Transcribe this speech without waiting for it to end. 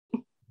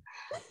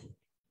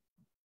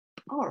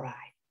All right.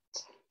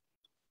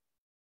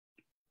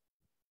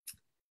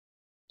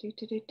 Do,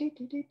 do, do, do,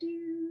 do, do,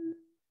 do.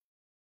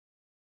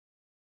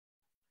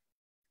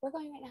 We're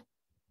going right now.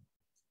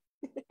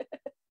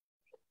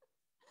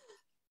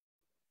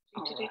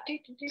 Do, do, do,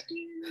 do, do, do.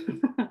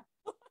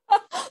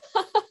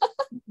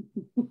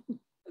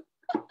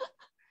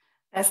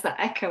 There's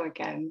the echo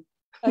again.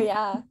 Oh,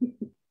 yeah.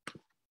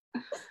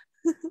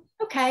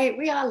 Okay,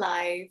 we are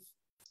live.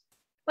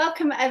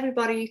 Welcome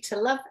everybody to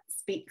Love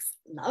Speaks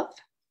Love,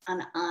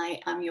 and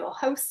I am your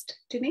host,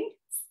 Denise.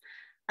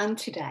 And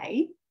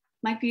today,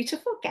 my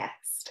beautiful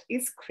guest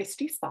is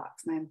Kristie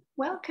Sparksman.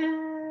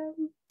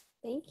 Welcome.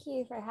 Thank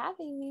you for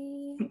having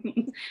me.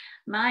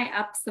 My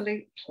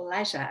absolute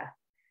pleasure.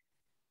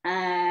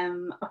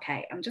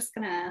 Okay, I'm just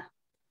gonna,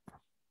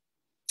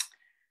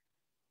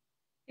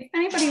 if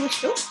anybody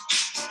wishes,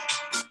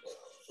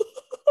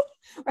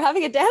 We're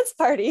having a dance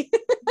party.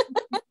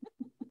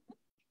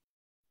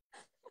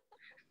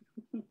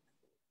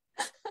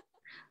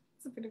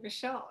 It's a bit of a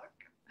shock.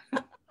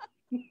 A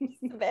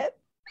bit.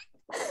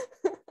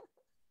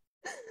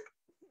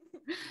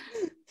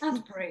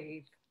 And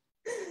breathe.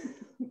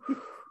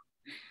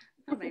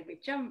 That made me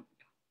jump.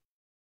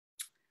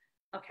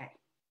 Okay.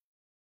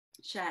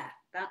 Share.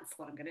 That's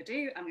what I'm going to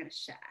do. I'm going to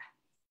share.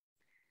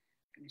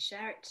 I'm going to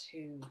share it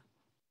to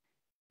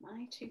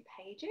my 2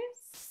 pages.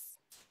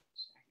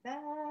 Share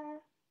there.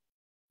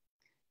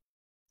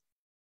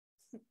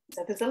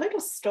 So there's a little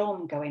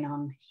storm going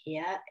on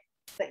here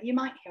that you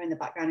might hear in the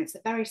background. It's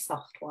a very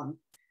soft one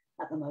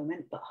at the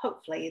moment, but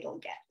hopefully it'll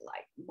get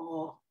like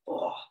more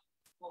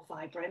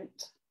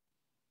vibrant.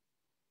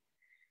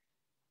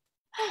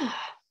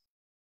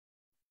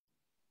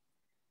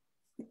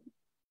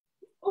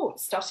 Oh,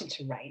 it's starting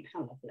to rain. How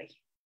lovely.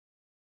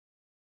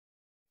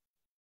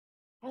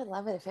 I would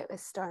love it if it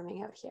was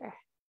storming out here.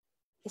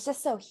 It's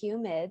just so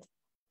humid.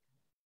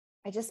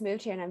 I just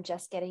moved here and I'm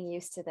just getting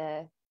used to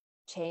the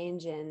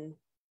change in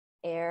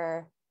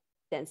air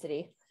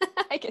density,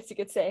 I guess you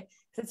could say,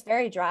 because it's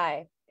very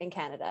dry in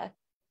Canada.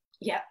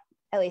 Yeah.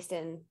 At least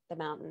in the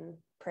mountain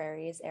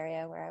prairies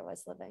area where I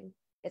was living.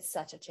 It's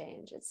such a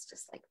change. It's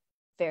just like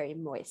very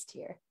moist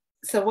here.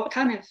 So what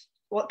kind did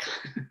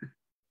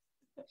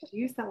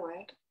you use that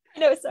word?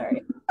 No,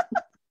 sorry.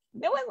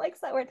 No one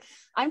likes that word.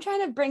 I'm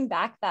trying to bring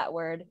back that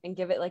word and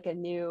give it like a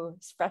new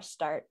fresh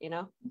start, you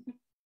know?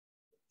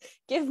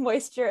 Give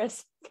moisture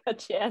a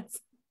chance.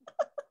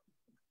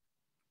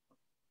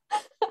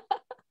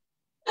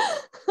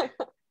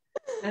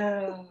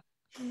 I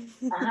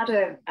had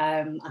a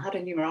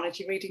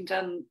numerology reading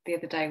done the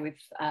other day with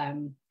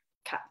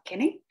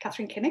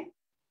Catherine Kinney.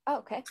 Oh,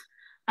 okay.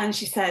 And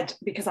she said,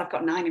 because I've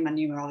got 9 in my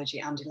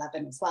numerology and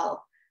 11 as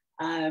well.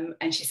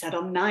 And she said,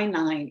 on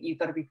 9-9, you've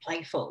got to be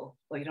playful.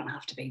 Well, you don't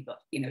have to be, but,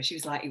 you know, she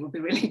was like, it would be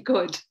really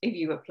good if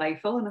you were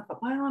playful. And I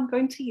thought, well, I'm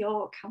going to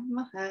York, having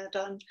my hair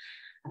done.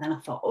 And then I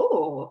thought,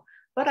 oh,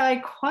 but I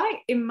quite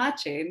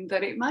imagined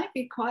that it might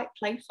be quite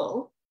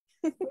playful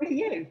with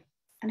you.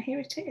 And here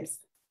it is.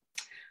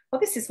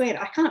 Well, this is weird.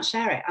 I can't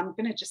share it. I'm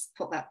going to just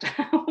put that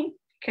down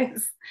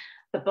because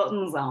the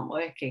buttons aren't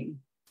working.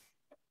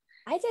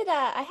 I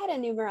had a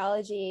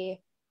numerology,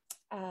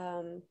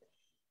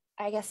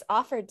 I guess,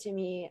 offered to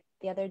me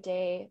the other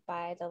day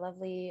by the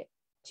lovely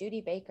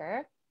Judy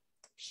Baker.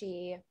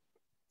 She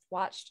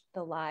watched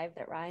the live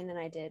that Ryan and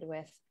I did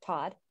with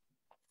Todd,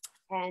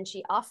 and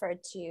she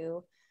offered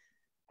to,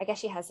 I guess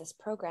she has this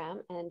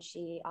program, and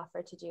she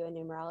offered to do a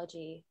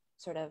numerology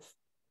sort of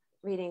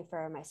reading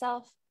for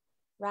myself,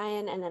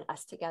 Ryan, and then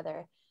us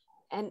together.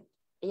 And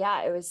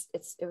yeah, it was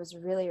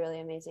really,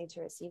 really amazing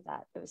to receive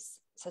that. It was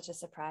such a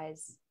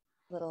surprise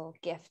little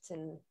gift.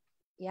 And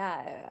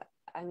yeah,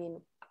 I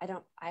mean, I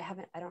don't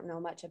know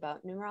much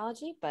about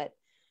numerology, but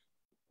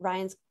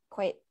Ryan's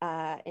quite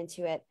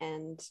into it.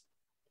 And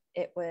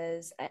it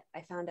was,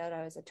 I found out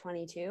I was a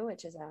 22,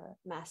 which is a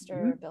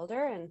master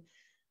builder. And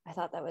I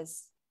thought that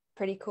was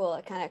pretty cool.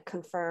 It kind of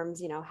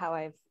confirms, you know, how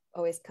I've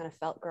always kind of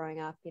felt growing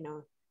up, you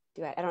know,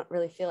 I don't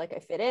really feel like I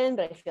fit in,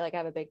 but I feel like I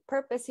have a big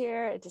purpose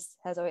here. It just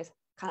has always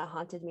kind of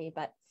haunted me.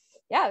 But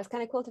yeah, it was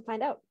kind of cool to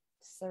find out.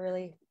 It's a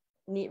really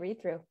neat read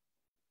through.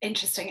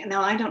 Interesting. And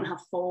now I don't have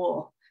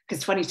 4,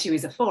 because 22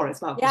 is a 4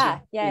 as well. Yeah.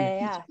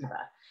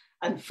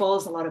 And 4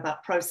 is a lot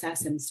about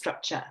process and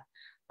structure.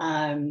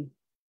 And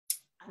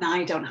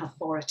I don't have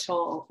 4 at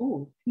all.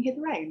 Oh, can you hear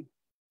the rain?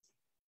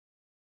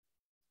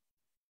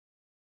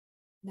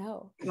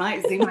 No. It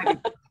might be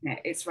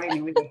it's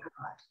raining really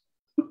hard.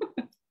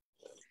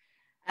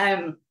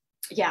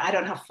 Yeah, I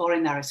don't have 4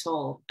 in there at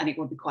all, and it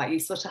would be quite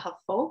useful to have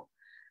 4,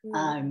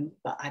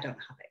 but I don't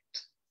have it.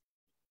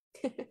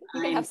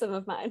 You can have some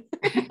of mine.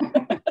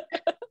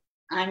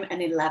 I'm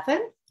an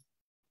 11.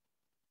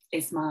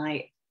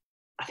 I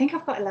think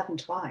I've got 11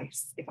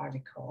 twice, if I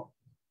recall.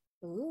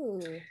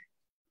 Ooh.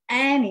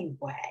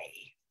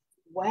 Anyway,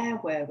 where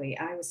were we?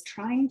 I was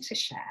trying to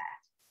share.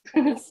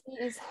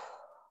 Sneeze.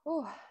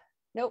 Oh,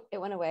 nope,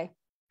 it went away.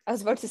 I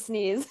was about to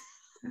sneeze.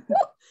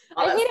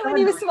 I hate it when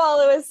you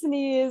swallow a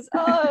sneeze.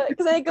 Oh,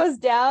 because then it goes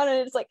down and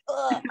it's like,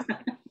 ugh.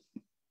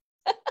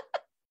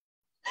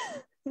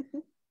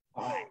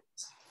 Oh,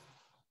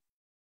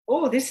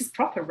 this is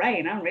proper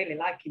rain. I'm really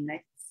liking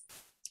this.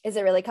 Is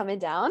it really coming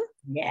down?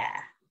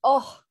 Yeah.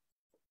 Oh,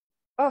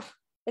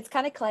 it's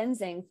kind of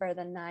cleansing for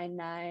the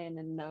 9-9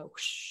 and the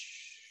whoosh,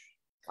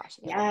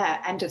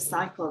 yeah, end of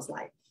cycles,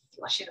 like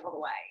flush it all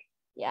away.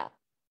 Yeah.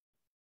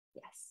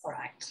 Yes. All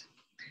right.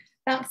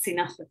 That's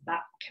enough of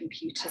that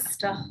computer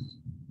stuff.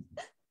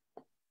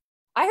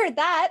 I heard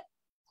that.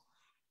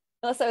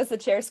 Unless that was the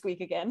chair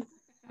squeak again.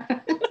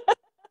 That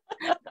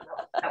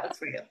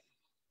was real.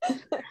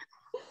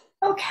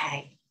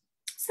 Okay.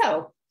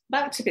 So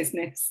back to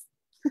business.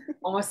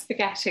 Almost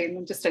forgetting.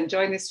 I'm just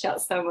enjoying this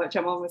chat so much.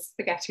 I'm almost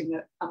forgetting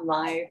that I'm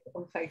live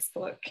on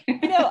Facebook.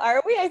 I know,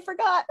 are we? I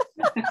forgot.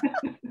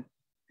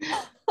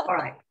 All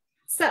right.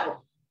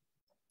 So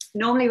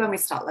normally when we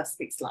start Love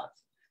Speaks Love,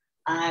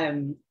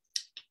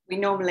 we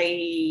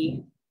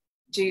normally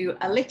do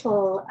a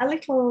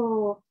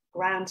little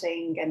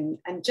grounding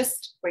and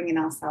just bringing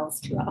ourselves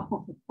to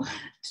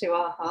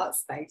our heart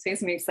space.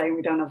 Here's me saying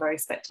we don't have very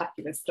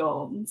spectacular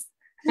storms.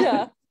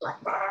 Yeah.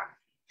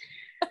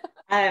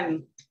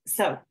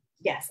 So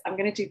yes, I'm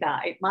going to do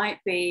that. There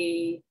might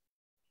be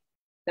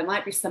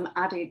some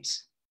added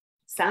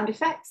sound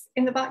effects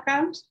in the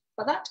background,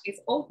 but that is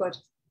all good.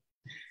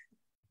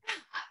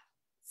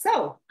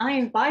 So I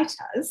invite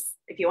us,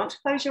 if you want to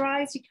close your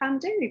eyes, you can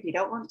do. If you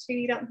don't want to,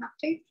 you don't have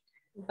to.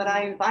 But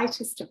I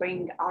invite us to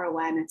bring our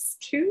awareness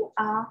to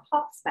our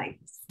heart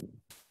space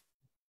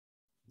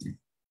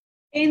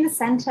in the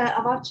center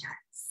of our chest.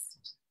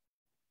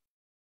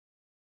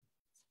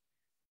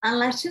 And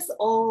let us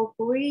all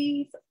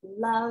breathe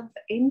love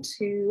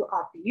into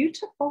our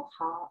beautiful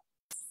hearts.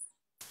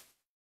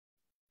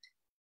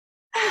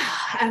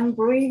 And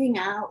breathing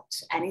out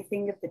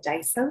anything of the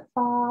day so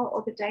far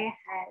or the day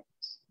ahead.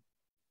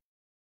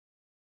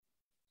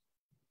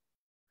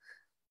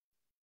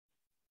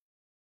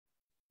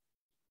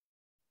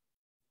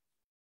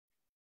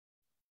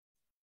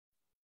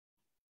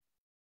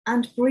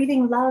 And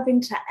breathing love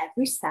into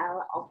every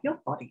cell of your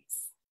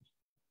bodies.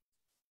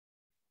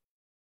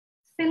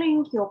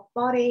 Filling your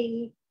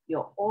body,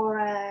 your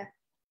aura,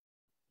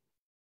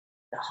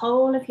 the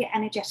whole of your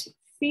energetic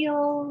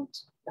field,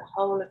 the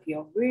whole of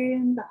your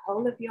room, the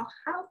whole of your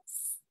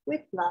house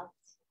with love.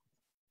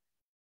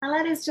 And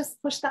let us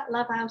just push that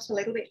love out a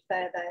little bit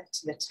further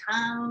to the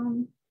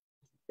town,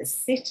 the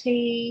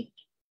city,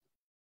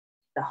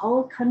 the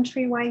whole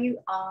country where you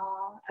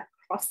are,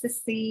 across the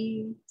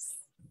seas.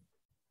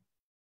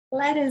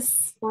 Let us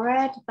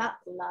spread that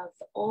love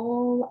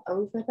all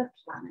over the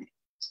planet.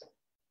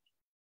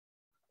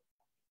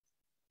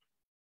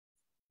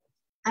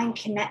 And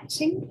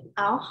connecting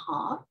our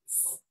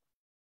hearts,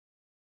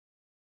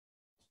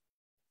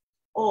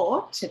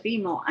 or to be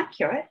more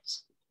accurate,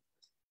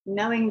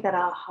 knowing that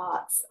our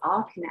hearts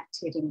are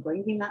connected and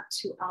bringing that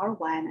to our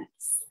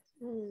awareness.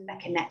 They're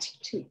connected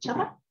to each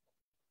other.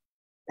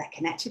 They're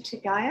connected to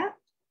Gaia.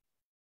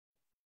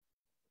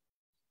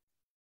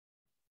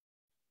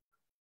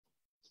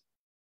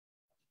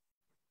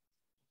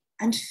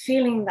 And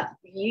feeling that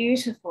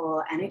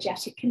beautiful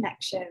energetic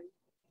connection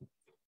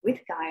with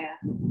Gaia.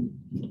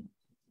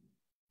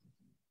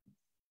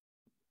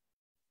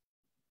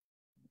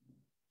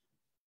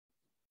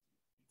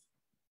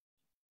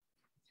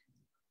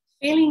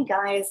 Feeling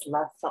Gaia's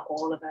love for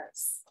all of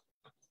us.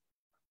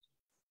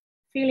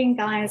 Feeling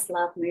Gaia's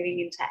love moving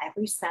into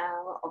every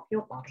cell of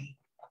your body.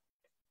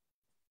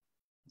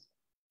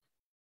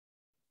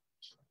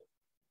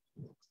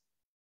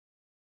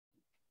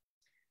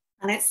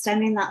 And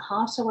extending that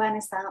heart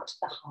awareness out to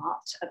the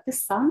heart of the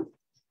sun,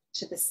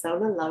 to the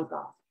solar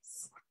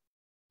logos.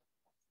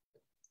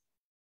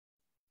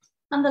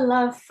 And the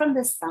love from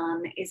the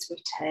sun is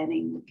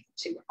returning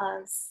to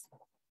us.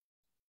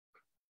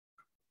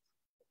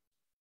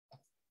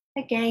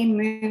 Again,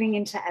 moving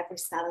into every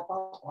cell of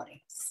our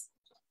bodies.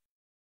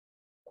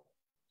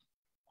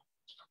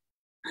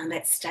 And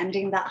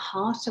extending that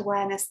heart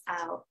awareness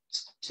out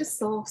to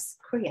Source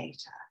Creator.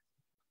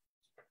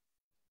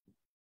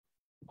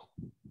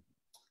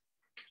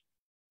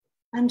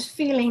 And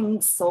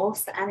feeling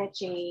Source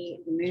energy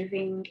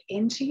moving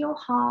into your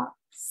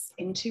hearts,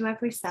 into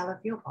every cell of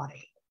your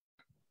body.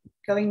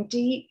 Going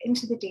deep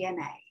into the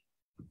DNA.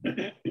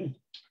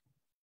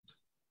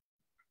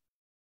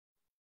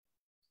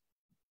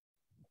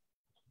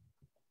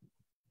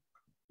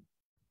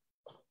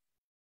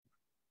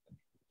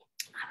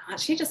 I'm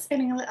actually just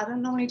feeling a little, I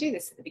don't normally do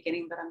this at the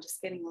beginning, but I'm just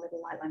feeling a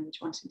little light language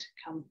wanting to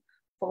come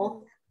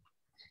forth.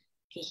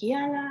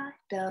 Kihiala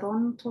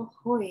daronto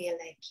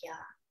hoilekia,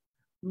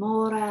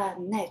 mora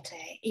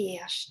nete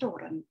ia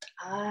storant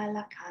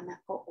ala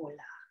kanako ola.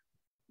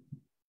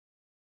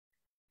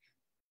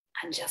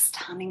 And just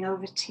handing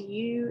over to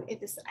you if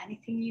there's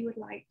anything you would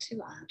like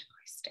to add,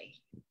 Kristie.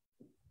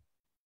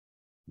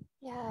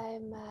 Yeah,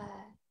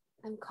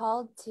 I'm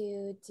called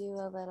to do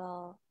a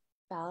little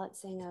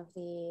balancing of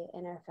the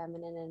inner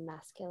feminine and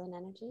masculine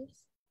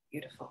energies.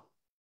 Beautiful.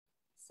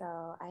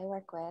 So I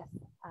work with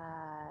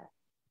a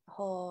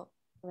whole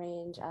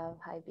range of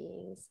high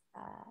beings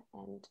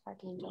and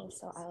archangels.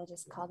 So I will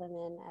just call them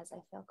in as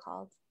I feel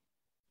called.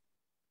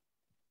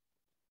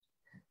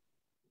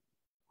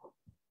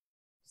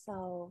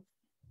 So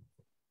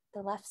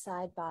the left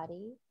side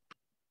body,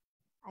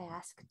 I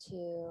ask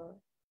to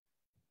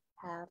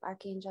have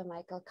Archangel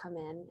Michael come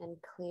in and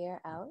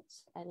clear out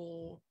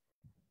any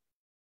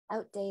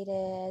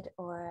outdated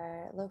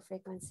or low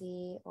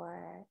frequency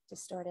or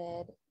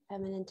distorted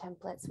feminine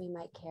templates we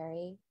might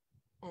carry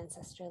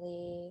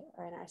ancestrally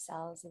or in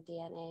ourselves of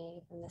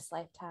DNA from this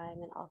lifetime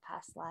and all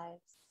past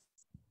lives.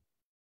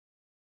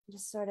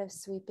 Just sort of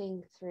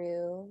sweeping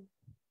through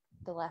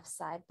the left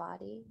side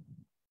body,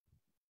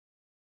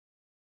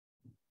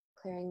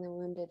 clearing the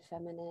wounded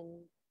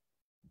feminine,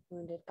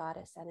 wounded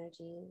goddess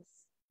energies,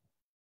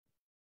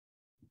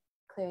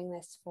 clearing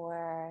this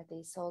for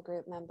the soul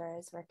group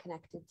members we're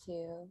connected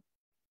to,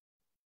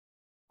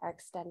 our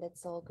extended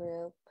soul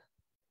group,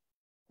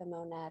 the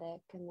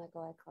monadic and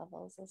egoic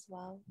levels as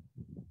well.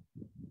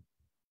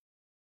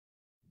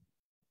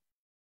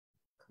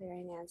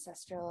 Clearing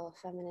ancestral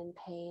feminine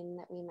pain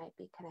that we might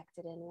be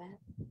connected in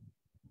with,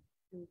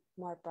 and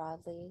more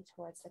broadly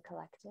towards the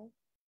collective.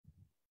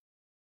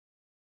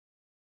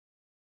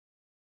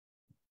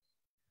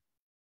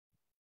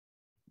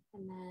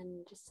 And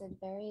then just a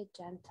very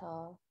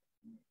gentle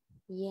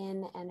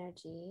yin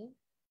energy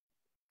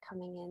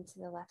coming into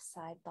the left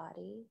side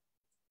body,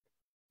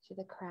 through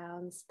the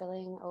crown,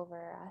 spilling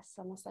over us,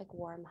 almost like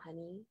warm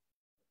honey.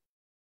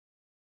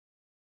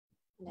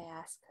 And I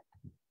ask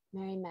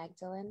Mary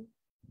Magdalene,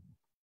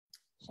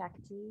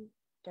 Shakti,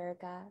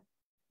 Durga,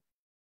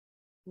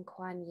 and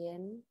Kuan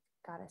Yin,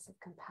 goddess of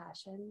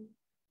compassion,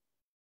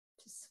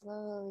 to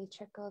slowly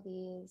trickle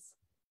these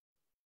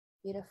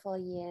beautiful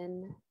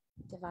yin,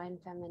 divine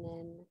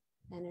feminine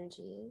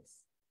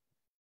energies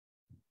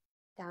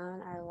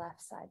down our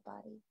left side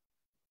body.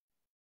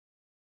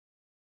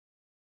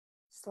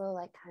 Slow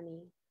like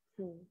honey.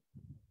 And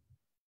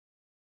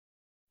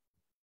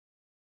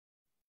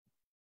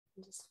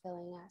just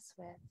filling us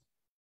with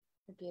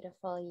the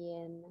beautiful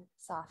yin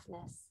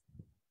softness,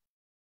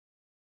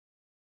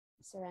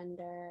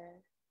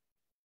 surrender,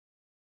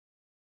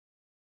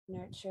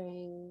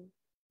 nurturing,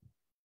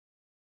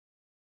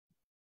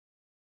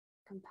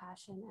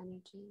 compassion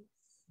energies.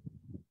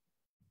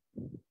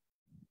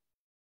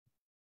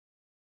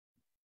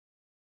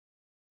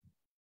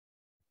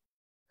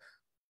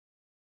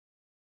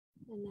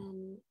 And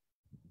then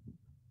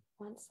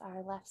once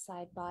our left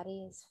side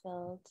body is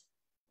filled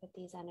with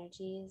these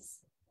energies,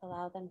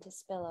 allow them to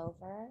spill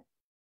over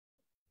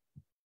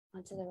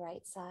onto the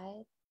right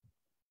side,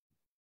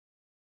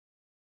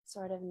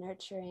 sort of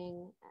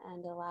nurturing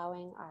and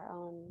allowing our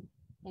own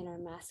inner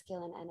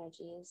masculine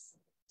energies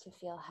to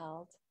feel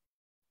held,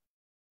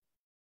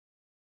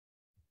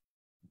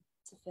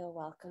 to feel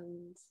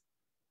welcomed.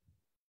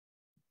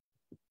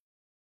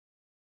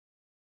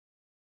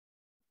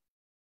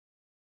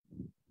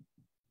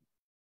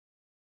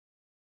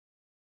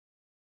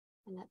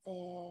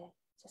 And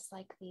just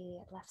like the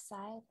left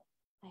side,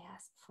 I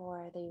ask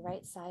for the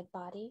right side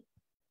body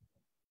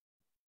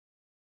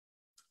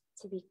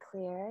to be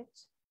cleared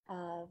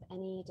of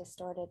any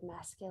distorted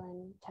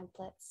masculine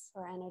templates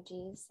or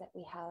energies that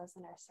we house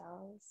in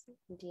ourselves,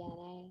 in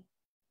DNA.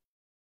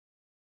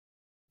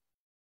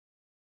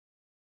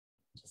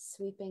 Just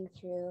sweeping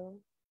through,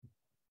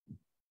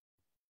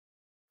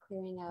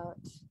 clearing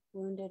out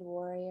wounded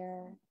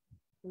warrior,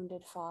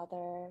 wounded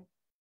father,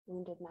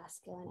 wounded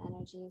masculine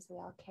energies we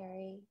all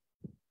carry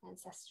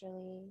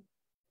ancestrally,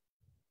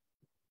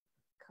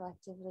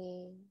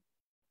 collectively,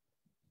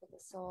 for the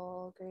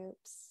soul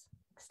groups,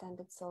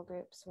 extended soul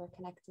groups we're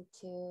connected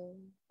to,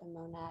 the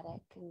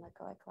monadic and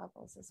egoic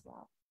levels as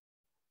well.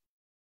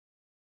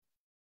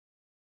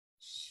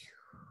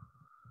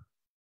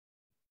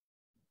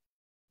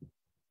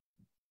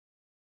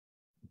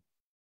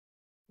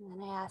 And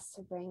then I ask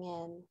to bring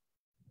in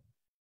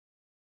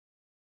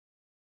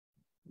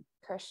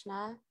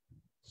Krishna,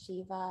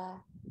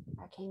 Shiva,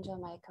 Archangel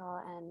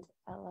Michael, and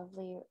a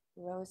lovely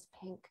rose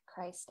pink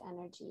Christ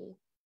energy.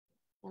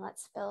 And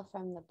let's fill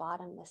from the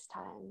bottom this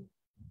time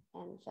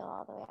and fill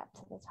all the way up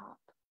to the top,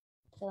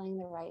 filling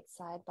the right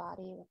side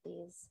body with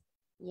these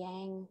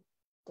yang,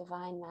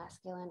 divine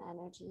masculine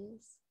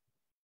energies,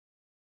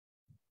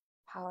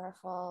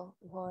 powerful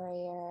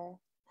warrior,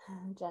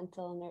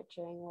 gentle,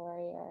 nurturing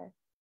warrior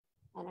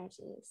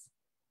energies.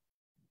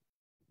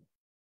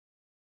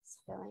 Just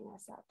filling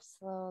us up,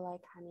 slow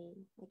like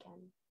honey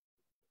again.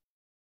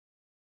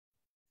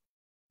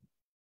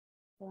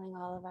 Filling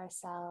all of our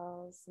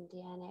cells and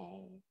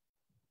DNA,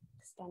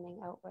 extending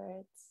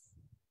outwards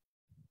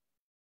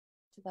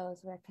to those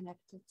we're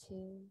connected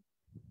to.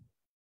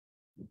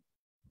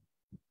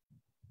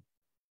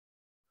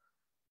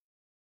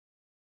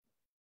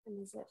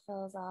 And as it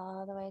fills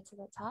all the way to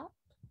the top,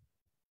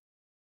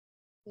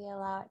 we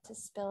allow it to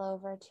spill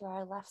over to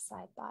our left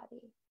side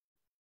body,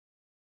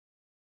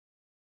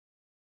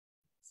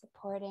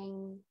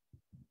 supporting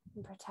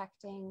and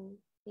protecting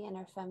the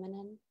inner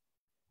feminine,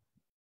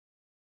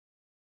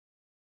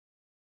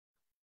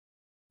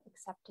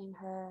 accepting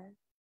her,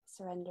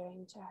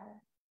 surrendering to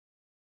her.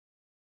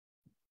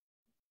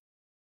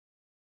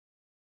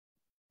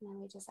 And then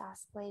we just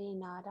ask Lady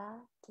Nada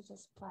to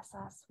just bless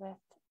us with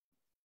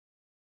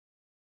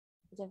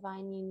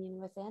divine union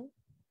within,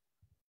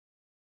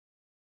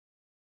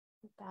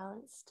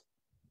 balanced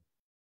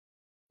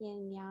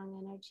yin yang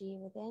energy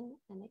within,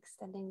 and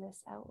extending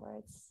this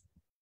outwards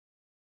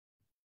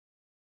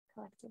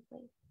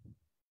collectively.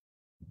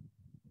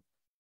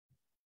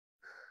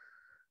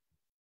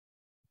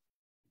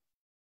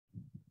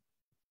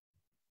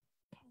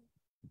 Okay,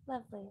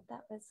 lovely.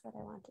 That was what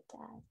I wanted to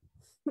add.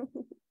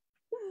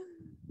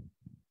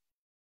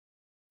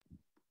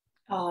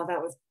 Oh,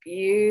 that was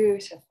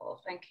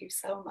beautiful. Thank you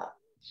so much.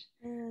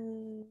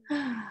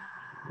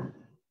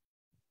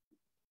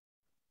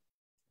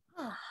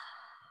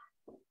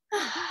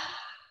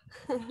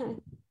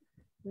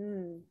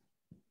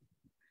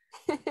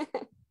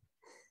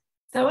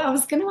 So I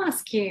was going to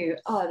ask you,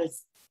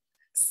 there's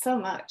so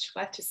much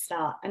where to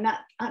start. And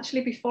that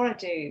actually, before I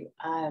do,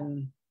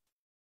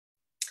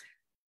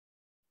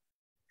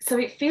 so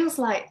it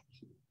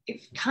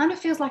kind of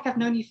feels like I've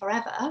known you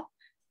forever.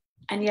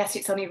 And yes,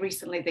 it's only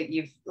recently that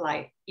you've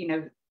like, you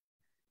know,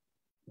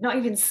 not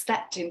even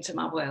stepped into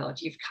my world.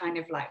 You've kind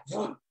of like,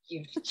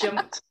 you've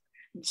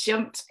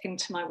jumped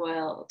into my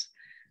world.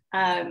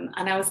 And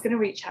I was going to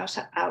reach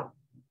out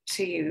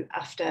to you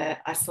after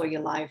I saw you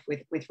live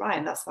with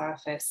Ryan. That's where I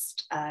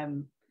first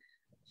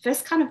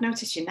kind of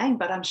noticed your name,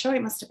 but I'm sure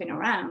it must have been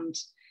around,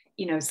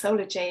 you know,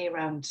 Solar J,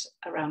 around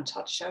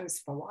Todd's shows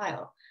for a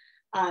while.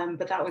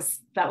 But that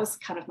was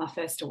kind of my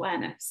first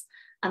awareness.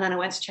 And then I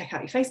went to check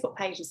out your Facebook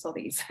page and saw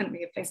that you sent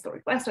me a Facebook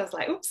request. I was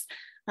like, oops.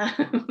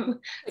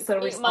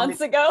 So 8 months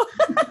ago.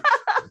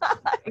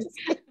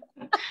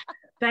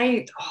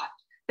 They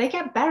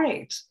get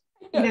buried.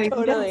 You know,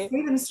 totally. You don't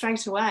see them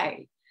straight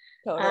away.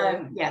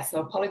 Totally. So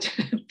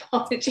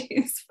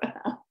apologies for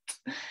that.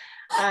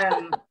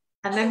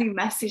 And then we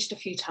messaged a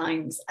few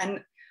times,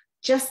 and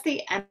just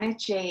the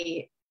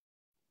energy,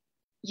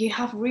 you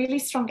have really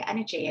strong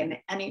energy, and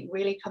it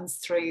really comes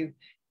through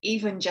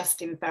even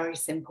just in very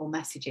simple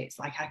messages.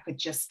 Like I could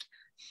just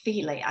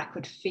feel it. I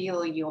could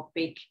feel your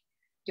big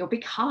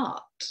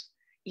heart,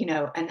 you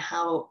know, and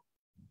how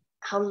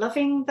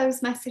loving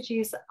those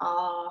messages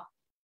are,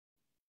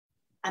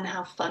 and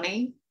how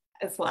funny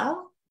as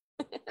well.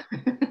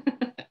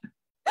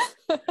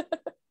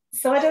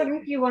 So I don't know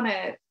if you want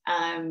to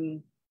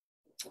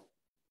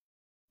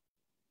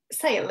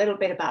say a little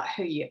bit about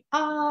who you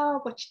are,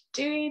 what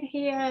you're doing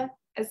here,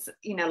 as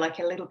you know, like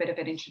a little bit of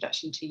an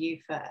introduction to you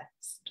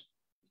first.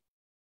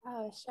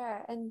 Oh,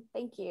 sure. And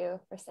thank you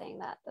for saying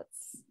that.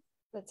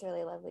 That's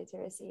really lovely to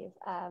receive.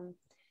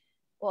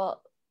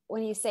 Well,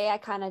 when you say I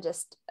kind of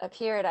just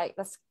appeared,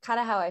 that's kind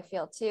of how I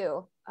feel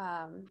too.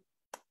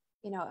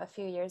 You know, a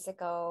few years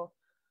ago,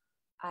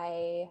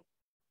 I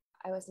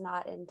was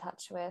not in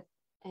touch with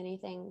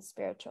anything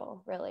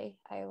spiritual, really.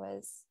 I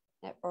was,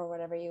 or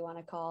whatever you want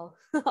to call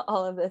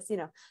all of this, you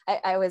know,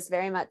 I was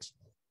very much,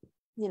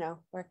 you know,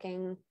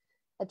 working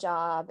a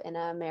job, in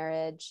a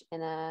marriage,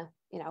 in a,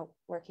 you know,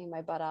 working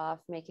my butt off,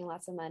 making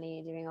lots of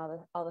money, doing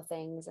all the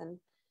things. And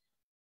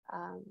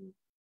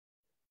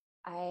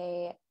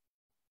my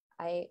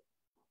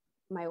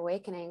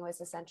awakening was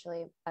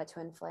essentially a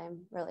twin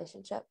flame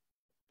relationship,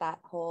 that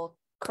whole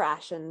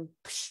crash and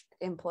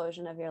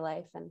implosion of your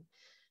life. And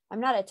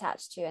I'm not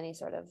attached to any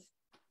sort of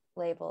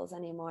labels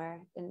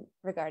anymore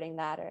regarding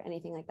that or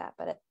anything like that.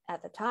 But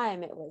at the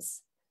time, it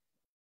was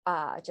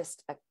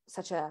just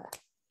such a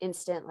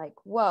instant, like,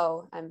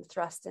 whoa, I'm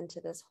thrust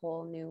into this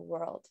whole new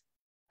world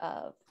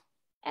of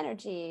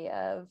energy,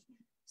 of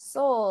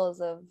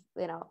souls, of,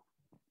 you know,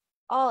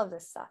 all of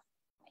this stuff.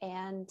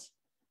 And,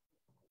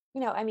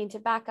 you know, I mean, to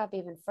back up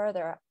even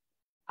further,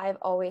 I've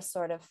always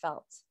sort of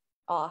felt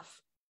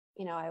off.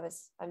 You know,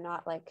 I'm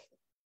not like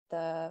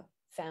the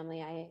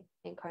family I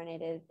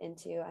incarnated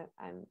into.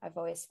 I've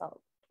always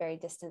felt very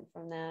distant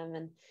from them,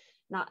 and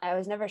I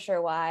was never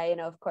sure why. You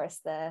know, of course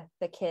the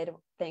kid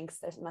thinks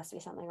there must be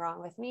something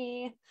wrong with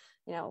me.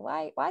 You know,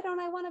 why don't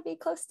I want to be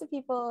close to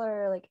people,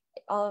 or like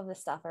all of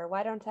this stuff, or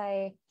why don't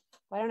I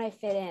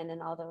fit in,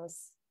 and all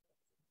those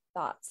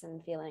thoughts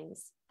and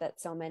feelings that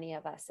so many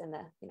of us in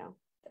the, you know,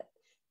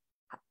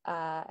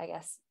 I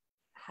guess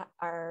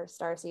our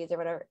star seeds or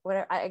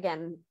whatever,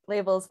 again,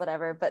 labels,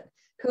 whatever, but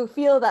who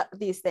feel that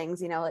these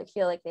things, you know, like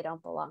feel like they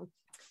don't belong.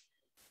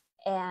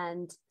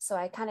 And so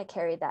I kind of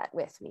carried that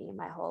with me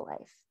my whole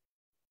life,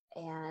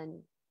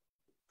 and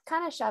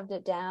kind of shoved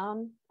it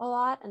down a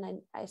lot.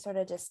 And I sort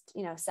of just,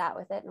 you know, sat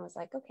with it and was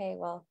like, okay,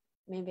 well,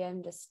 maybe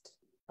I'm just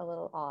a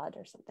little odd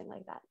or something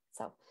like that.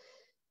 So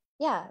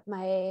yeah,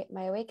 my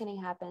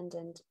awakening happened,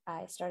 and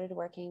I started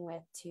working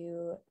with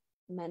 2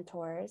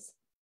 mentors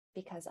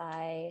because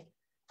I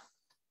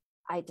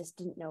just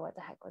didn't know what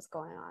the heck was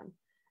going on.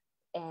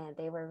 And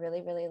they were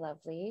really, really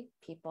lovely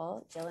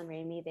people. Jill and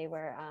Rami, they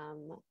were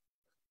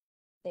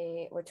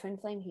twin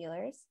flame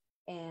healers.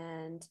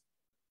 And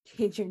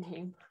change your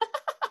name.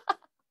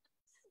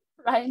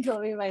 Ryan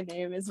told me my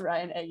name is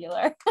Ryan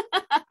Aguilar.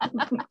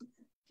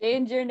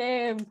 Change your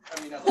name.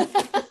 I mean, I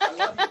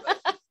love you,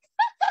 but...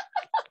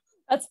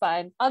 That's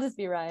fine. I'll just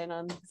be Ryan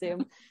on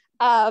Zoom.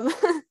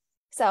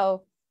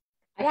 So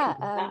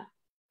yeah,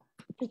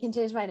 you can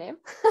change my name.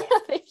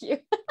 Thank you.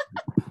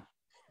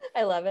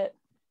 I love it.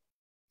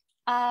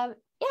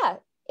 Yeah.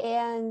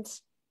 And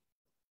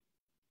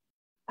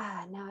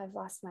now I've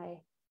lost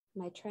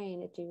my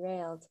train. It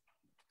derailed.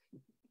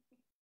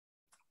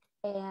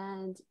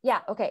 And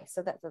yeah, okay.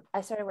 So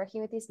I started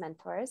working with these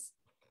mentors,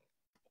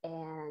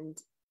 and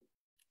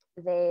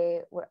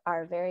they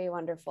are very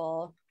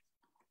wonderful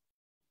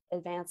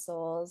advanced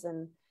souls.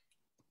 And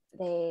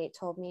they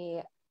told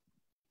me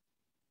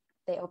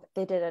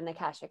they did an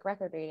Akashic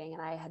record reading,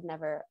 and I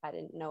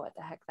didn't know what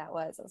the heck that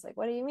was. I was like,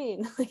 what do you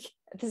mean? Like,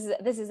 this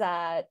is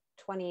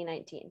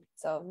 2019.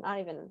 So not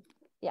even,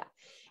 yeah.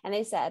 And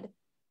they said,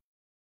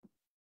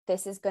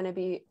 this is going to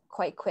be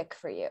quite quick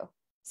for you.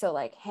 So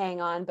like,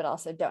 hang on, but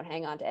also don't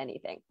hang on to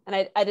anything.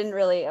 And I didn't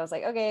really, I was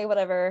like, okay,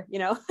 whatever,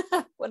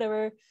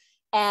 whatever.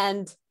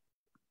 And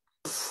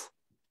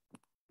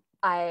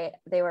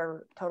they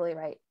were totally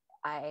right.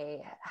 I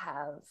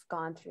have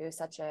gone through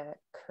such a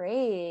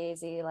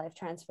crazy life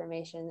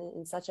transformation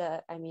in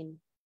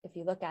if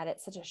you look at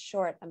it, such a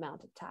short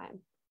amount of time.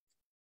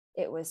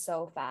 It was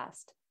so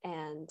fast.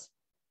 And,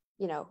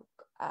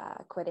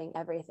 quitting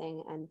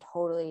everything and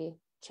totally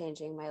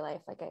changing my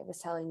life. Like I was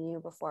telling you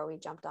before we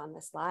jumped on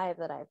this live,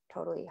 that I've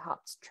totally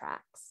hopped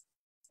tracks.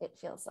 It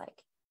feels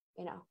like,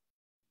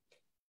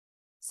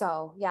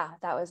 So yeah,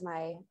 that was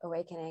my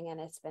awakening, and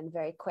it's been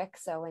very quick.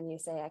 So when you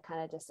say I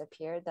kind of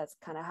disappeared, that's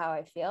kind of how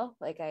I feel.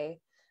 Like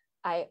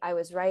I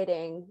was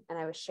writing and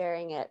I was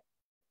sharing it,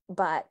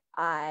 but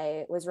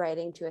I was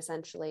writing to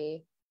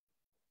essentially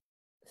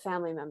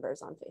family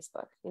members on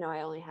Facebook.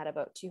 I only had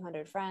about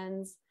 200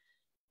 friends.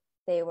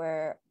 They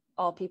were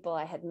all people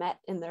I had met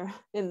in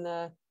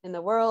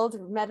the world,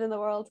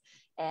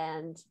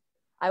 and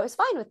I was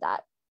fine with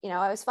that.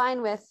 I was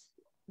fine with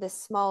this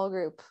small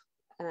group.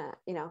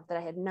 That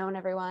I had known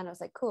everyone. I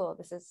was like, cool,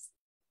 this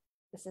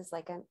is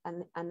like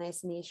a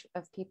nice niche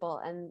of people.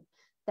 And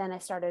then I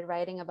started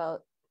writing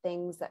about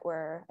things that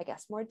were, I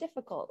guess, more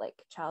difficult,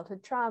 like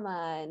childhood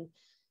trauma and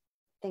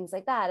things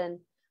like that. And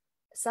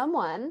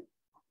someone,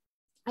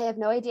 I have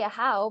no idea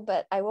how,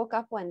 but I woke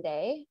up one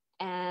day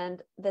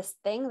and this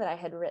thing that I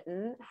had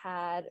written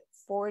had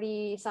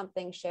 40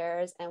 something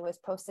shares and was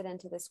posted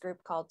into this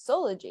group called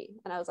Soology.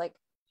 And I was like,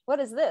 what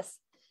is this?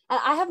 And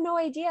I have no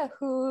idea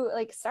who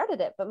like started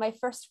it, but my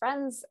first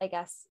friends, I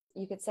guess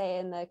you could say,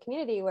 in the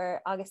community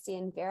were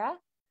Augustine and Vera.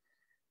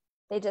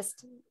 They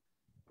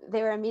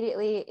were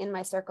immediately in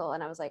my circle,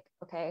 and I was like,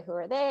 okay, who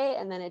are they?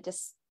 And then it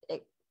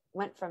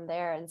went from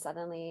there, and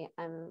suddenly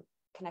I'm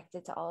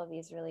connected to all of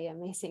these really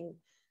amazing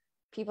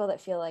people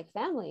that feel like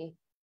family,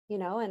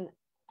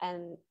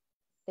 and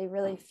they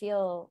really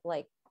feel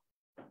like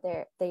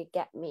they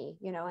get me,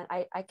 and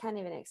I can't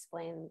even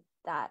explain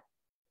that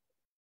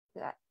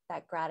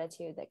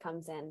gratitude that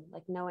comes in,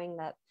 like knowing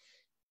that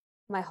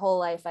my whole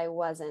life I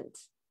wasn't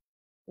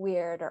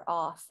weird or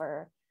off,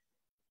 or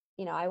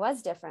I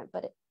was different,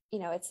 but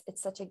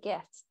it's such a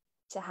gift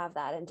to have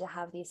that, and to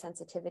have these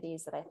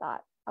sensitivities that I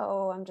thought,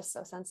 oh, I'm just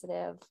so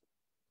sensitive,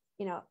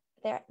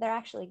 they're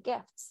actually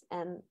gifts.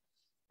 And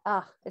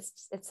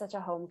it's such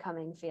a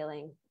homecoming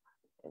feeling.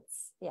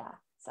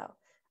 So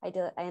I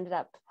ended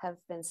up have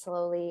been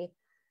slowly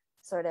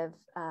sort of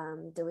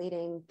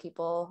deleting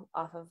people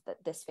off of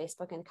this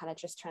Facebook and kind of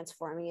just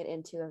transforming it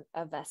into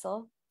a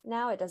vessel.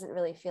 Now it doesn't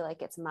really feel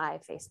like it's my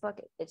Facebook.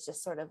 It's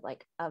just sort of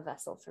like a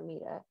vessel for me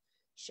to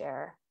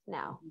share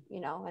now,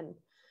 and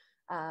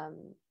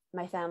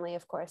my family,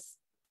 of course,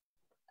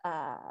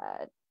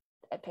 I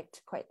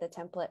picked quite the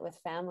template with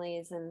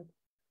families, and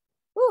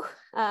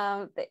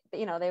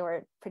they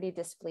were pretty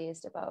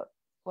displeased about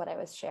what I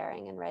was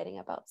sharing and writing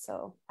about.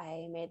 So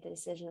I made the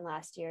decision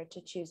last year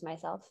to choose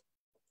myself,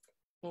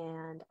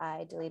 and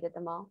I deleted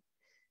them all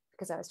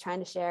because I was trying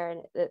to share,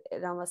 and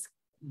it almost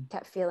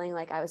kept feeling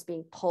like I was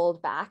being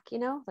pulled back,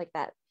 like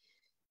that,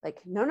 like,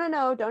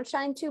 no, don't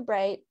shine too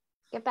bright,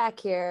 get back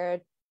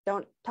here,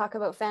 don't talk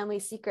about family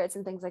secrets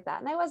and things like that.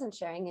 And I wasn't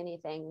sharing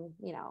anything,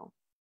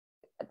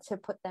 to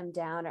put them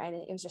down or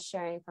anything. It was just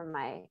sharing from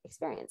my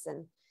experience,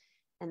 and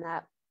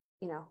that,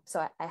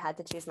 so I had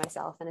to choose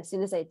myself. And as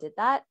soon as I did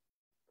that,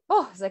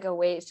 it's like a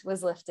weight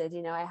was lifted.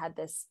 I had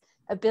this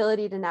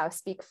ability to now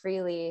speak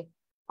freely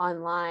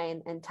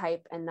online and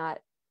type, and not,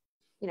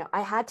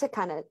 I had to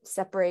kind of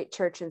separate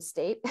church and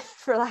state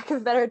for lack of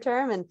a better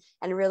term,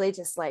 and really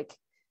just like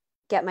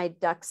get my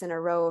ducks in a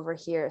row over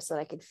here so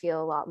that I could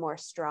feel a lot more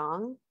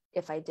strong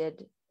if I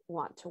did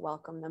want to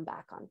welcome them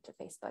back onto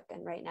Facebook.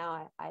 And right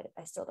now I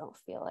still don't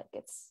feel like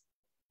it's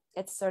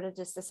sort of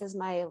just, this is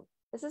my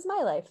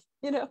life,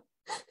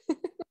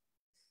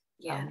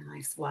 Yeah,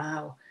 nice.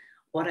 Wow.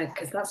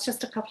 Because that's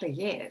just a couple of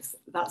years.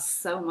 That's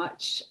so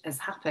much has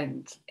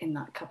happened in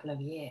that couple of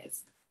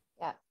years.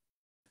 Yeah.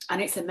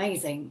 And it's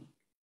amazing.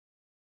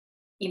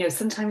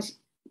 Sometimes,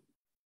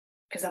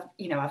 because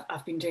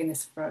I've been doing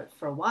this for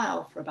a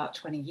while, for about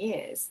 20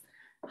 years,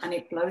 and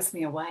it blows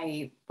me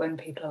away when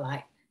people are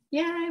like,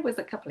 yeah, it was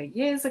a couple of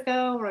years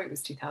ago, or it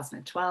was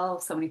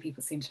 2012. So many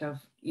people seem to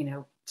have,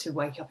 to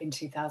wake up in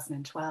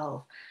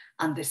 2012,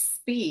 and the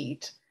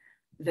speed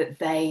that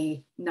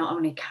they not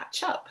only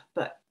catch up,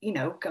 but,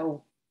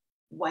 go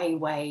way,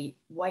 way,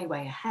 way,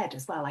 way ahead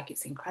as well. Like,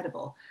 it's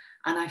incredible.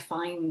 And I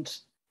think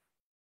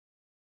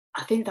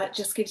that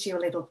just gives you a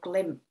little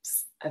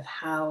glimpse of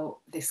how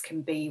this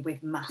can be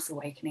with mass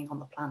awakening on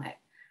the planet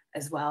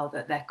as well,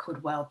 that there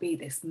could well be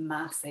this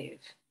massive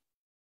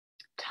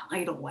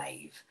tidal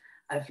wave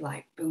of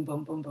like boom,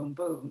 boom, boom, boom,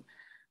 boom.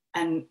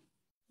 And,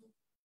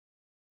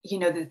 you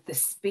know, the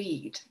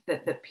speed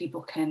that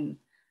people can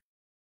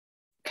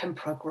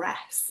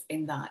progress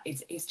in that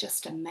is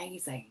just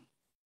amazing.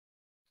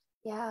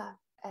 Yeah,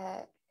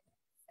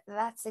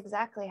 that's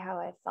exactly how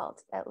I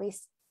felt, at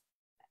least,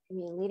 I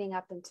mean, leading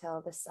up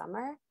until the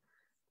summer.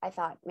 I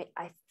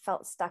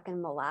felt stuck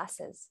in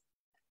molasses,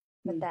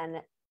 but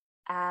then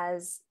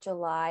as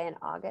July and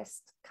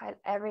August,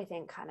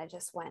 everything kind of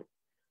just went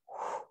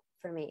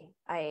for me.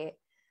 I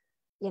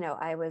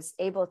was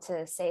able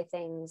to say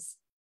things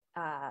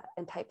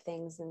and type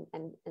things and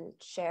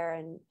share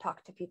and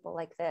talk to people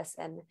like this,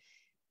 and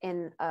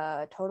in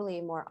a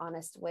totally more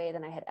honest way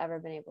than I had ever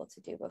been able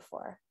to do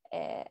before,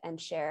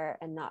 and share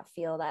and not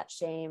feel that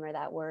shame or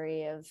that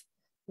worry of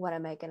what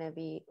am I going to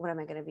be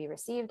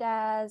received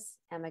as?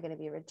 Am I going to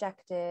be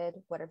rejected?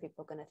 What are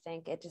people going to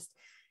think?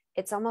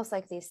 It's almost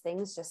like these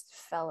things just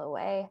fell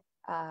away.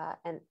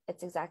 And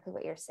it's exactly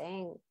what you're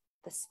saying.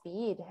 The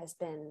speed has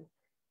been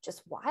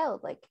just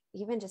wild. Like,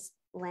 even just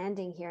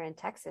landing here in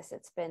Texas,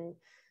 it's been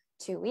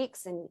 2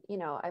 weeks. And, you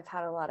know, I've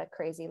had a lot of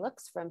crazy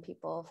looks from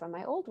people from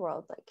my old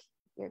world. Like,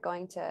 you're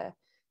going to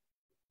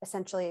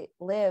essentially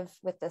live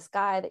with this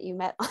guy that you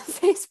met on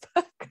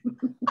Facebook.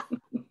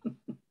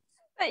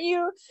 That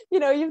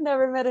you've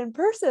never met in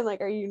person.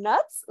 Like, are you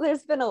nuts?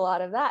 There's been a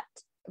lot of that,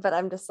 but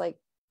I'm just like,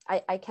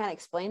 I can't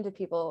explain to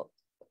people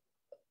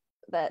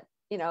that,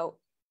 you know,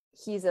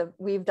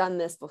 we've done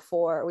this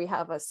before. We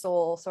have a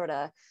soul sort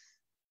of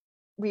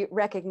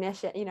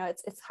recognition, you know,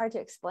 it's hard to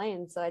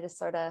explain. So I just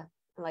sort of,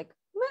 I'm like,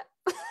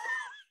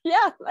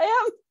 yeah, I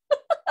am.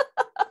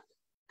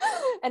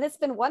 And it's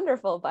been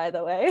wonderful, by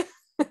the way.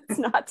 It's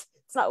not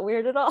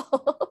weird at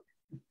all.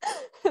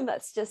 And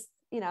that's just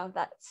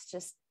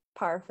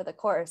par for the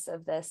course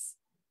of this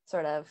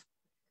sort of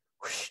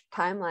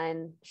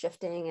timeline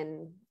shifting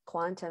and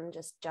quantum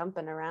just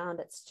jumping around.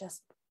 It's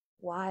just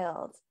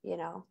wild, you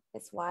know,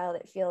 it's wild.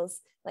 It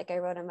feels like, I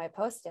wrote in my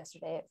post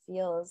yesterday, it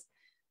feels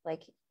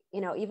like,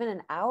 you know, even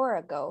an hour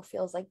ago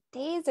feels like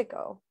days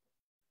ago.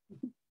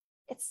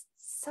 It's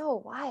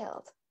so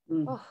wild.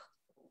 Oh.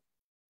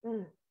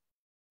 And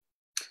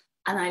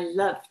I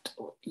loved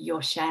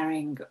your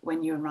sharing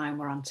when you and Ryan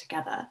were on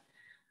together.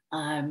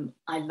 I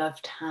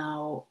loved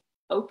how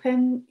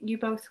open you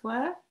both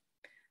were,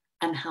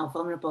 and how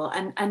vulnerable,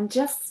 and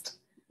just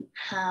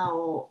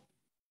how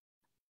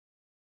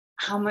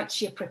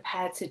much you're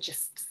prepared to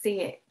just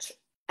see it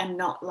and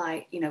not,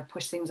 like, you know,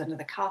 push things under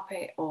the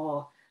carpet,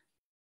 or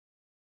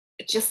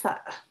just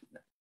that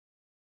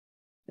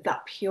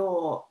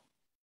pure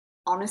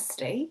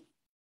honesty.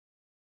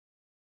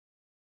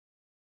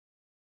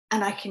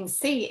 And I can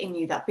see in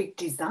you that big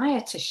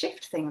desire to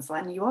shift things,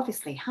 and you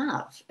obviously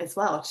have as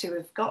well, to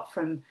have got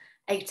from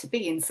A to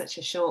B in such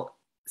a short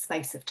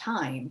space of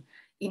time.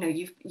 You know,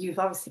 you've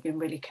obviously been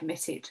really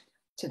committed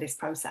to this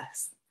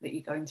process that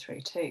you're going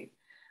through too,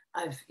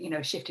 of, you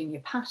know, shifting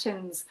your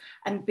patterns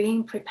and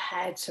being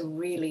prepared to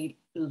really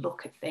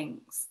look at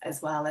things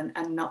as well,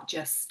 and not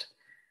just,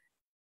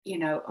 you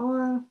know,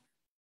 oh,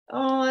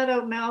 I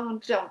don't know,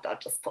 I'll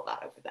just put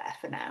that over there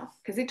for now,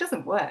 because it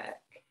doesn't work.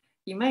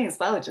 You may as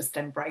well just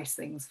embrace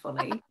things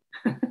fully.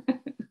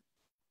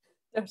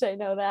 Don't I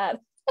know that?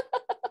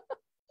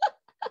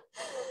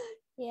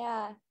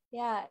 Yeah.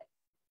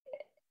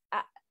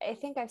 I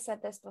think I've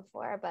said this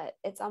before, but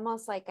it's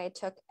almost like I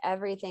took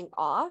everything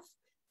off,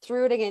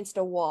 threw it against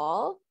a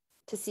wall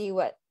to see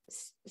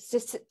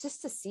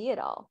just to see it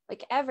all,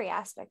 like every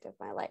aspect of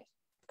my life,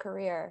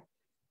 career,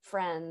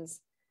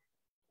 friends,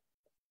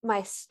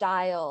 my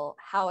style,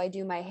 how I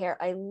do my hair.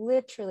 I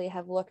literally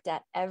have looked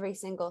at every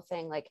single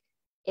thing, like,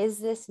 is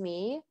this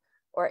me,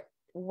 or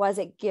was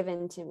it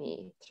given to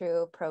me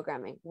through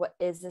programming? What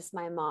is this,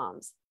 my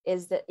mom's?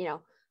 Is that, you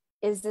know,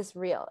 is this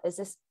real? Is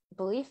this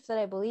belief that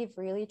I believe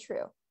really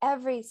true?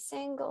 Every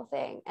single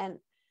thing. And,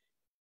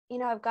 you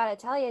know, I've got to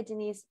tell you,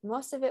 Denise,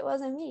 most of it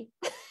wasn't me.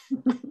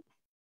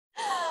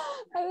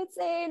 I would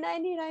say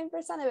 99%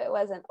 of it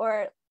wasn't.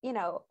 Or, you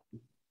know,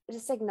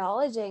 just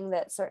acknowledging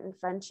that certain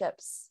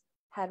friendships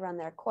had run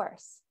their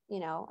course, you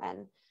know,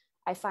 and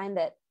I find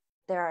that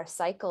there are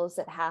cycles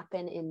that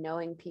happen in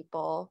knowing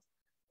people.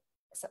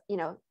 So, you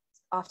know,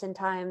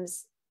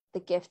 oftentimes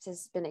the gift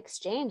has been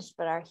exchanged,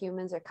 but our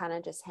humans are kind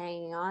of just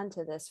hanging on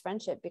to this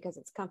friendship because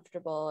it's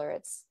comfortable, or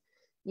it's,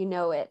 you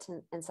know, it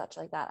and such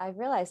like that. I've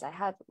realized I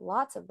had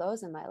lots of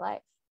those in my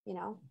life, you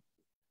know,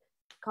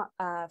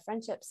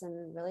 friendships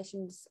and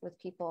relations with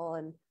people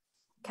and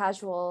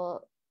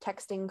casual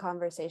texting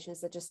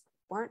conversations that just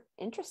weren't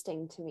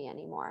interesting to me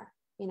anymore,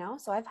 you know?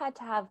 So I've had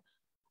to have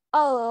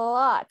a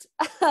lot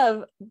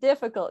of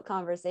difficult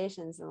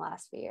conversations in the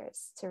last few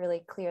years to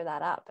really clear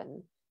that up.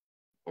 And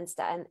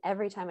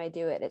every time I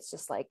do it, it's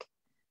just like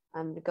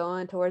I'm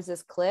going towards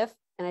this cliff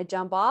and I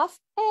jump off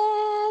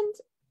and and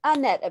a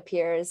net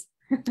appears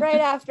right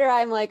after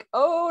I'm like,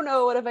 oh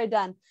no, what have I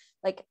done?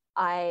 Like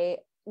I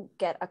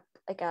get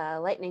a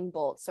lightning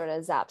bolt sort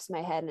of zaps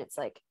my head, and it's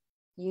like,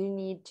 you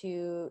need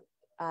to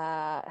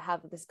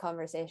have this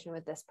conversation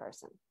with this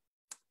person.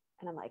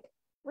 And I'm like,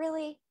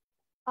 really?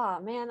 Oh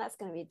man, that's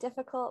going to be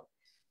difficult.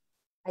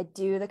 I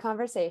do the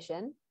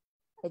conversation,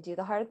 I do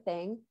the hard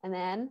thing, and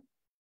then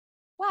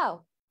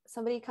wow,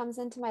 somebody comes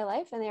into my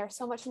life and they are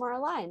so much more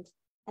aligned.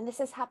 And this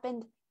has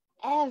happened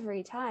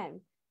every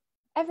time.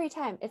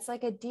 It's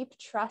like a deep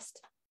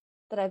trust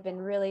that I've been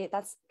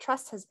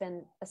trust has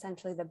been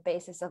essentially the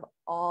basis of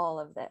all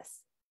of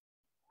this,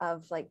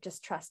 of like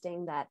just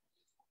trusting that,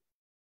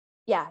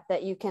 yeah,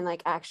 that you can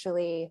like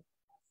actually,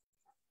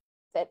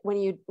 that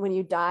when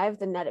you dive,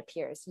 the net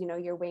appears, you know,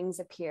 your wings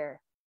appear.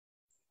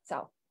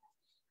 So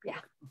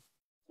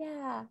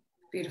yeah.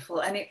 Beautiful.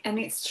 And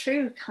it's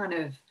true kind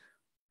of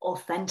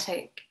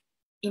authentic,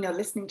 you know,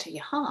 listening to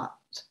your heart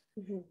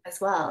as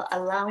well,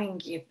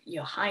 allowing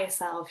your higher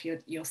self,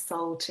 your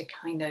soul to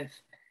kind of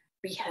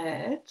be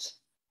heard,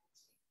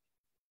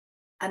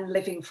 and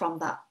living from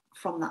that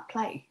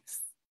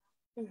place.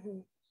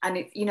 And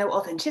it, you know,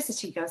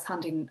 authenticity goes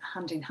hand in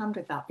hand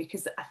with that,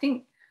 because I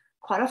think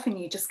quite often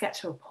you just get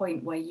to a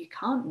point where you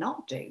can't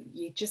not do,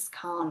 you just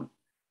can't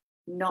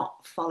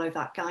not follow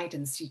that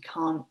guidance, you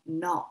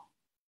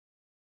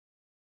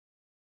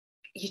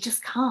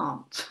just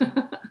can't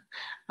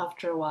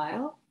after a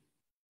while.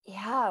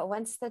 Yeah,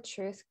 once the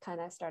truth kind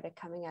of started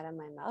coming out of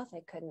my mouth,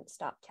 I couldn't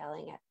stop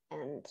telling it.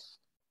 And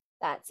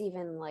that's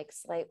even like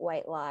slight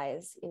white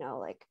lies, you know,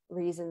 like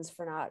reasons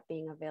for not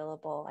being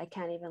available. I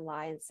can't even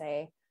lie and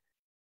say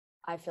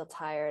I feel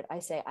tired. I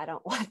say I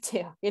don't want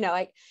to, you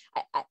know.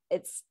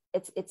 It's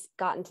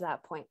gotten to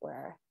that point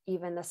where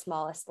even the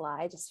smallest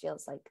lie just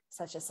feels like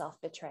such a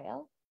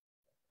self-betrayal.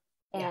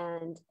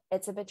 And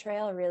it's a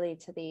betrayal really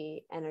to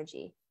the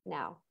energy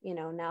now, you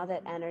know, now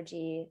that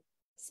energy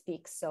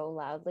speaks so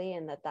loudly,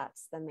 and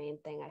that's the main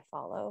thing I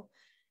follow.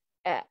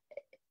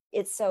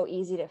 It's so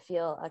easy to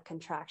feel a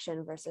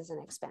contraction versus an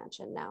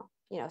expansion now,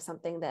 you know,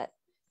 something that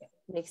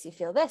makes you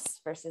feel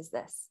this versus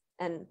this.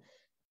 And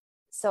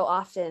so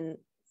often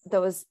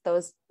those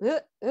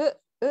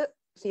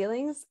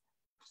feelings,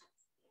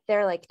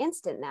 they're like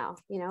instant now,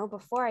 you know.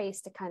 Before I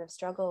used to kind of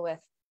struggle with,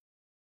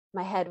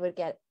 my head would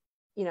get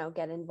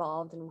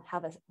involved and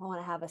want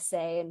to have a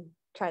say and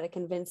try to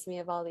convince me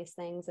of all these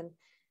things. And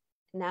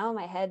now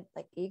my head,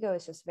 like, ego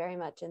is just very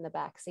much in the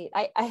back seat.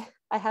 I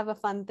have a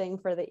fun thing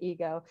for the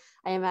ego.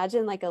 I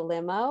imagine like a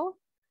limo,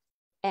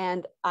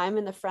 and I'm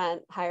in the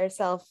front, higher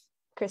self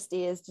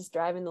Kristie is just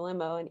driving the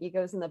limo, and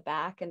ego's in the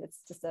back, and it's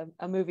just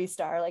a movie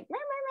star, like rah,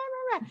 rah,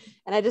 rah, rah, rah.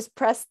 And I just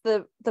press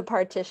the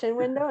partition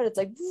window, and it's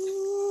like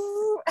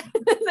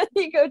and then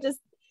ego just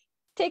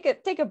take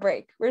a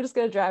break, we're just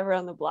going to drive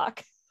around the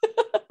block.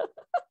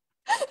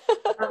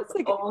 That's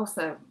like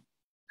awesome.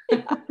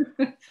 Yeah.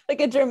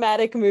 Like a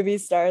dramatic movie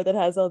star that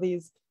has all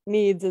these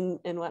needs and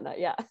whatnot.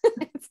 Yeah.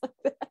 It's like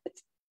that.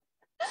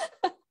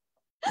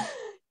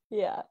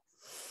 Yeah.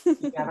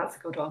 Yeah, that's a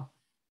good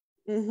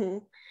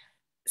one.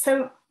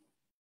 So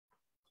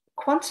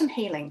quantum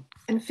healing,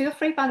 and feel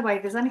free, by the way,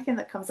 if there's anything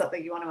that comes up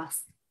that you want to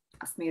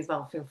ask me as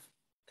well,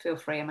 feel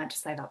free. I meant to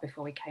say that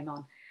before we came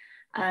on.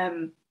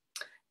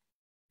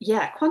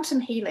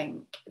 Quantum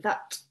healing,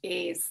 that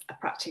is a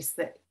practice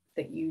that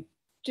you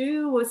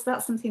do. Was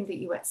that something that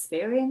you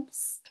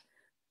experienced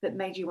that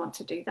made you want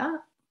to do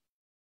that?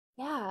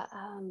 Yeah.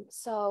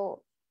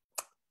 So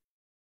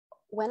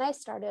when I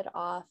started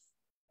off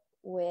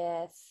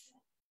with,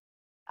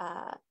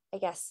 I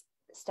guess,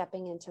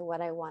 stepping into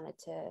what I wanted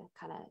to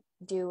kind of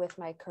do with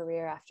my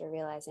career after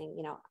realizing,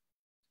 you know,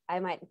 I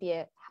might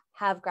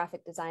have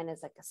graphic design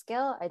as like a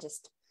skill. I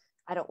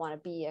don't want to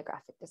be a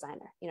graphic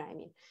designer. You know what I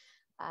mean?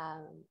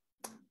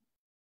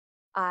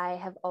 I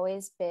have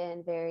always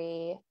been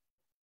very,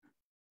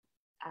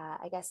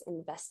 I guess,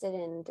 invested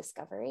in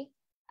discovery.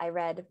 I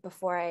read,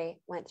 before I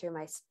went through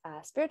my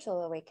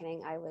spiritual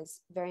awakening, I was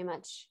very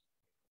much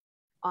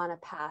on a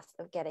path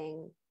of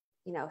getting,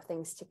 you know,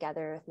 things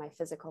together with my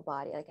physical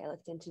body. Like I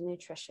looked into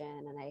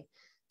nutrition, and I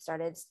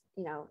started,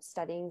 you know,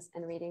 studying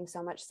and reading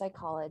so much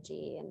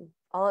psychology and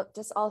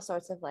all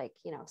sorts of, like,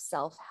 you know,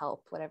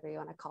 self-help, whatever you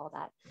want to call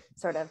that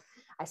sort of.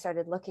 I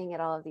started looking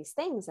at all of these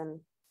things, and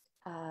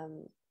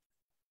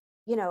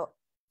you know,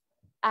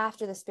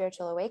 after the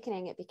spiritual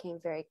awakening, it became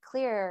very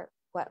clear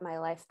what my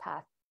life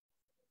path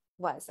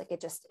was. Like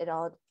it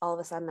all of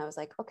a sudden I was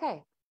like,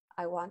 okay,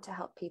 I want to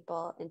help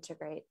people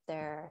integrate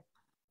their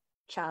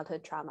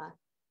childhood trauma,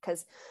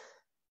 because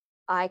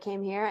I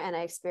came here and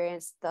I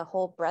experienced the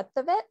whole breadth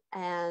of it,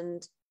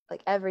 and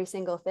like every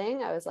single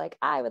thing I was like,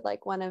 I would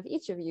like one of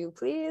each of you,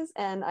 please.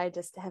 And I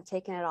just have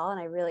taken it all, and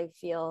I really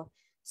feel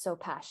so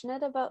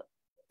passionate about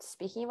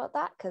speaking about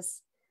that,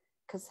 because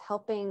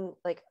helping,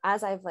 like,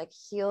 as I've like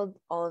healed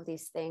all of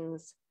these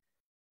things,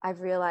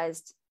 I've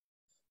realized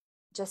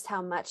just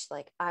how much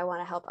like I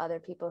want to help other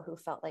people who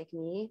felt like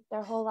me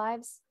their whole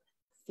lives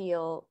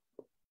feel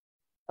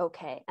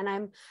okay.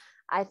 And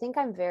I think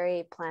I'm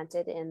very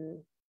planted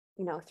in,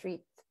 you know,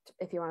 three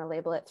if you want to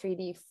label it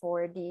 3D,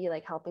 4D,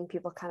 like helping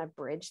people kind of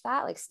bridge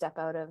that, like step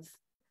out of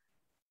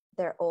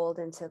their old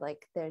into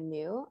like their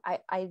new.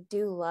 I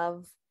do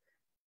love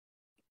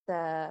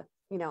the,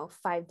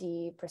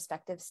 5D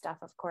perspective stuff.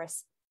 Of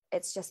course,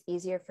 it's just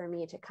easier for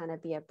me to kind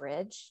of be a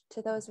bridge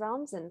to those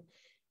realms and,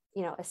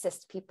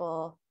 assist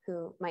people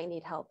who might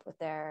need help with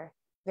their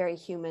very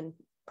human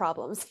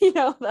problems,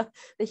 the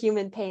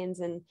human pains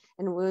and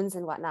wounds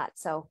and whatnot.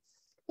 So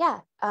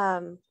yeah,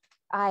 when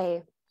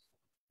I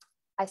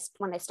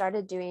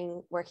started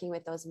working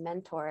with those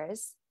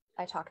mentors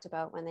I talked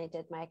about when they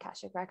did my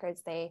Akashic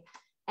records, they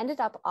ended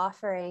up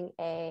offering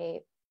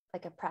a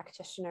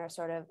practitioner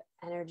sort of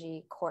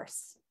energy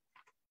course,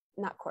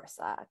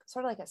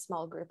 sort of like a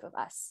small group of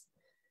us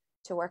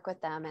to work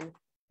with them. And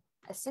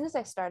as soon as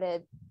I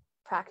started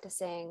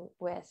practicing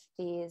with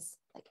these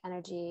like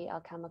energy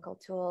alchemical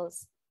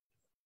tools,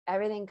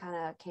 everything kind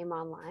of came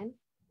online,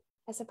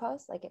 I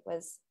suppose. Like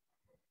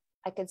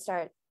I could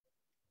start,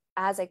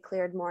 as I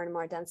cleared more and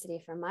more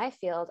density from my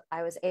field,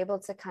 I was able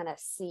to kind of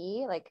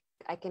see, like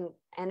I can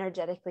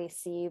energetically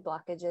see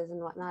blockages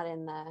and whatnot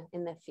in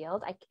the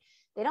field.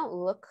 They don't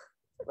look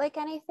like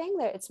anything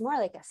there. It's more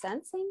like a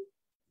sensing,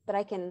 but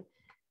I can,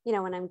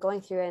 when I'm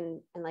going through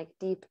and like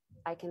deep,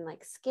 I can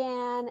like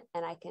scan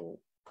and I can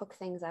poke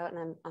things out,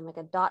 and I'm like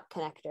a dot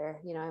connector,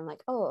 I'm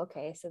like, oh,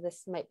 okay, so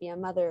this might be a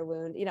mother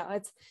wound,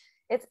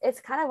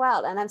 it's kind of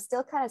wild, and I'm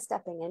still kind of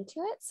stepping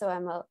into it. So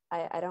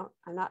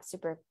I'm not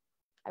super,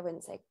 I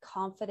wouldn't say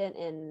confident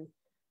in,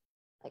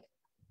 like,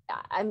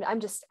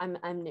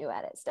 I'm new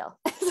at it still.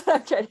 That's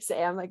what I'm trying to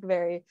say. I'm like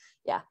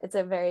it's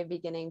a very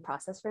beginning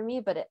process for me,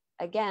 but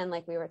again,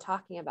 like we were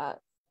talking about,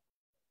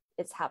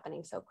 it's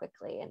happening so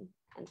quickly and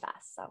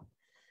fast. So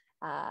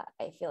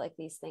I feel like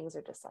these things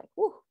are just like,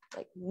 whoo,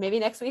 like maybe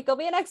next week I'll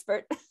be an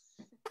expert.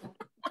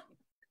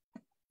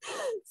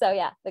 So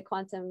yeah, the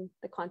quantum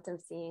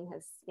seeing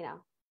has,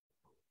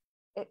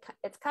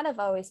 it's kind of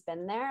always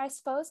been there, I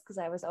suppose, because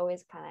I was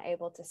always kind of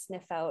able to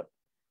sniff out,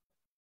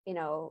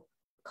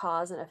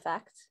 cause and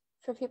effect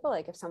for people.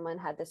 Like if someone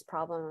had this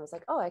problem, I was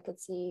like, oh, I could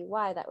see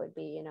why that would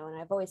be, and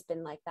I've always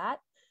been like that,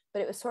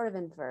 but it was sort of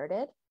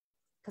inverted,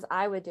 because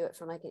I would do it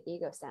from like an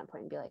ego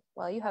standpoint and be like,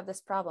 well, you have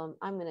this problem,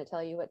 I'm going to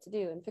tell you what to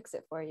do and fix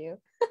it for you.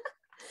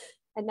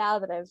 And now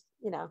that I've,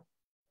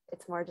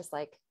 it's more just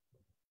like,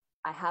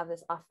 I have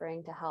this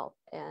offering to help,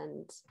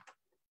 and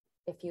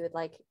if you would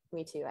like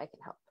me to, I can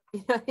help.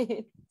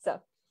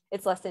 So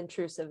it's less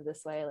intrusive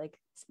this way, like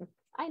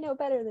I know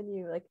better than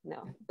you, like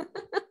no.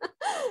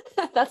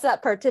 That's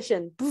that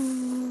partition.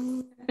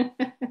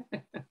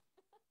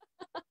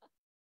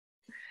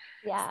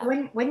 Yeah.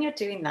 So when you're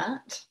doing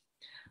that,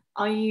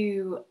 are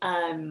you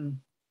I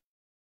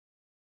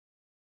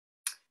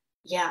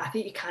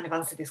think you kind of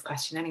answered this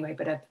question anyway,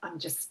 but I'm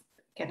just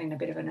getting a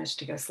bit of an urge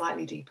to go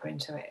slightly deeper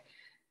into it.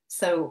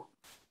 So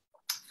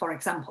for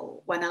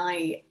example, when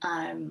I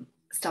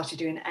started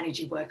doing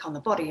energy work on the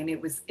body, and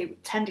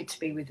it tended to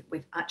be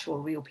with actual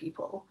real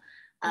people,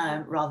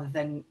 rather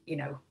than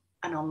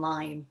an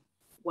online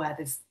where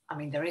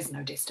there is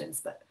no distance,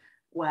 but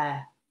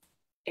where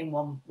in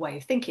one way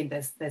of thinking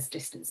there's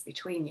distance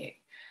between you,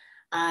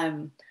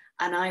 and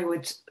I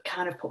would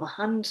kind of put my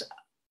hand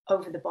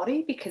over the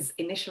body, because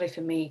initially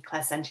for me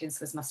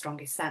clairsentience was my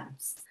strongest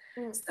sense.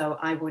 So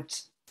I would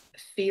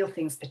feel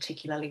things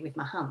particularly with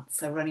my hands.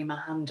 So running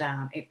my hand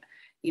down,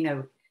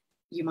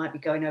 you might be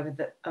going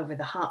over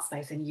the heart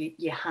space, and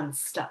your hand's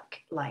stuck,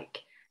 like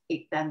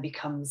it then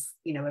becomes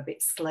a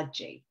bit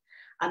sludgy,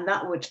 and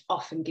that would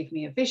often give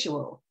me a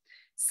visual.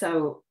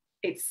 So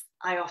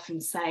I often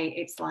say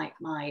it's like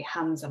my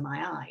hands are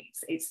my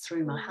eyes. It's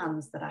through my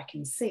hands that I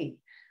can see,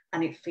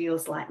 and it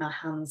feels like my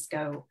hands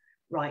go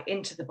right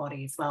into the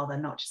body as well. They're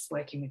not just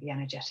working with the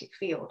energetic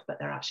field, but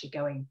they're actually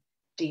going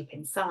deep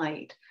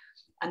inside.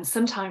 And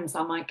sometimes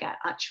I might get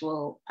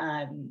actual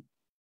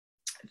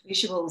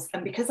visuals,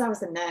 and because I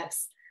was a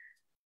nurse,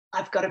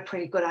 I've got a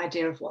pretty good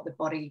idea of what the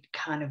body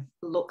kind of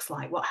looks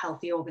like, what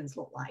healthy organs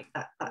look like,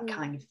 that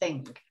kind of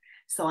thing.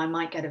 So I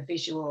might get a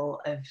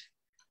visual of,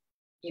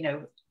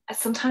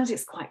 sometimes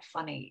it's quite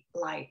funny,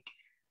 like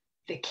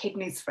the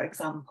kidneys, for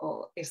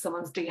example, if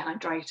someone's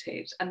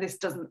dehydrated, and this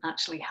doesn't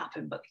actually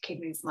happen, but the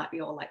kidneys might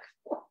be all like,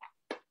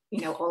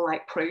 all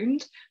like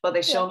pruned, but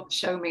they show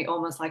me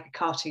almost like a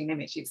cartoon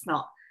image. It's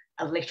not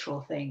a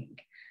literal thing.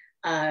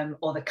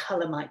 Or the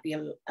color might be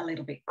a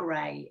little bit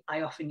gray.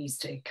 I often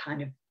used to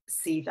kind of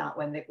see that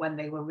when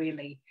they were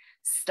really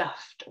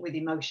stuffed with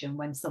emotion,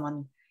 when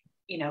someone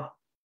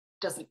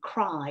doesn't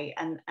cry,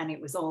 and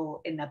it was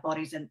all in their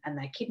bodies, and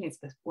their kidneys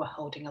were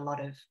holding a lot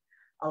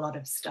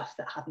of stuff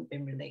that hadn't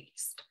been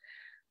released.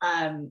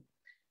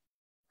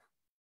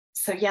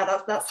 So yeah,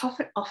 that's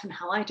often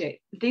how I do it.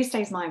 These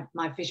days my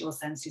visual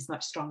sense is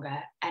much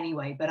stronger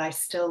anyway, but I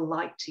still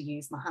like to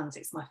use my hands.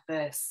 It's my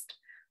first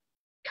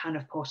kind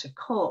of port of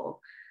call,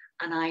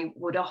 and I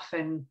would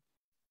often,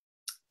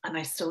 and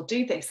I still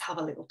do this, have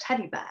a little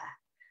teddy bear,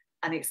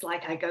 and it's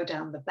like I go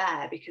down the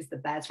bear because the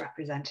bear's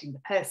representing the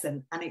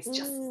person, and it's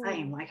just the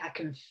same. Like I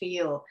can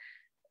feel,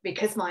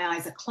 because my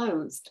eyes are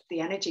closed,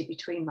 the energy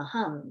between my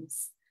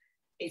hands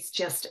it's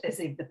just as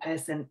if the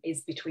person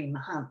is between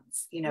my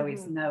hands, you know.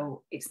 It's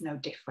no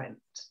different.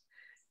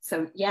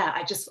 So yeah,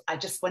 I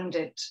just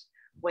wondered,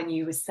 when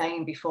you were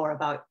saying before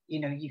about, you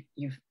know,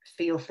 you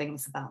feel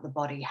things about the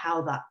body,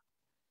 how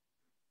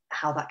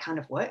that kind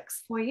of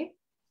works for you.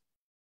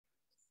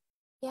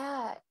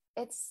 Yeah,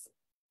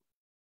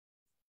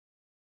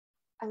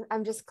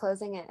 I'm just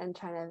closing it and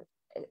trying to,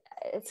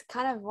 it's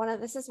kind of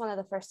this is one of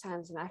the first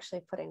times I'm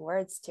actually putting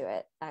words to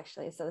it,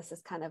 actually. So this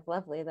is kind of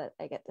lovely that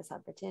I get this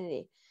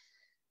opportunity.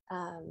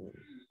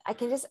 I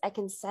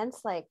can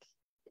sense like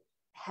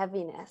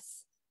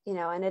heaviness, you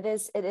know, and it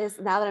is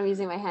now that I'm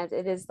using my hands,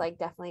 it is like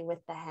definitely with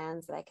the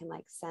hands that I can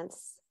like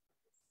sense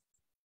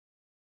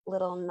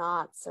little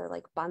knots or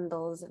like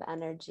bundles of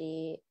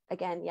energy.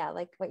 Again, yeah,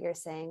 like what you're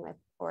saying with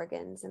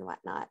organs and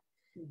whatnot.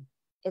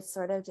 It's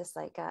sort of just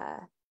like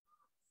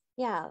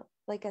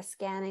like a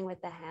scanning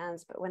with the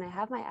hands. But when I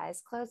have my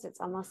eyes closed,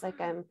 it's almost like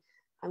I'm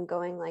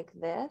going like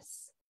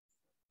this,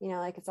 you know,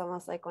 like it's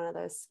almost like one of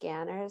those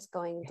scanners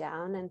going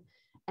down,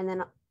 and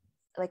then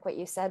like what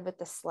you said with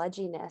the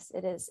sludginess,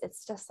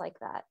 it's just like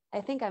that.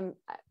 I think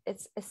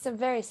it's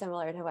very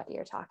similar to what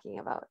you're talking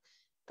about.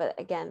 But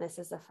again, this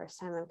is the first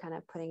time I'm kind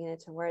of putting it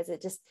into words.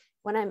 It just,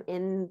 when I'm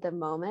in the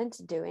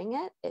moment doing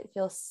it, it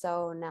feels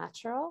so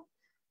natural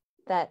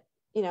that,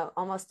 you know,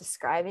 almost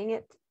describing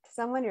it to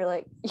someone, you're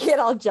like, you get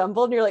all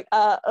jumbled and you're like,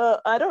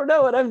 I don't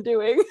know what I'm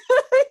doing.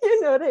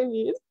 You know what I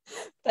mean?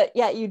 But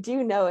yeah, you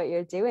do know what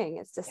you're doing.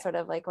 It's just sort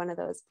of like one of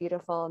those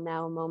beautiful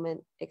now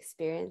moment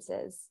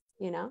experiences,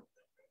 you know?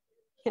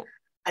 Yeah.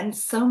 And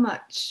so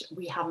much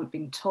we haven't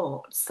been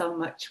taught, so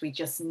much we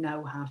just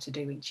know how to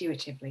do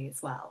intuitively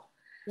as well.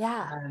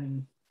 Yeah.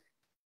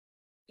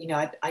 You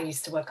know, I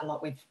used to work a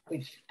lot with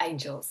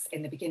angels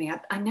in the beginning.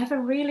 I never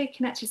really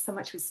connected so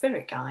much with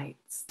spirit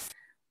guides.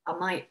 I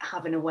might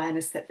have an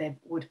awareness that they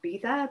would be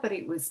there, but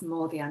it was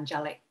more the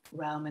angelic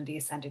realm and the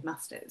ascended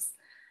masters.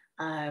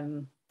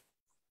 And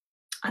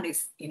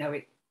it's, you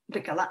know, the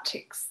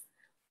galactics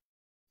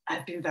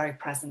have been very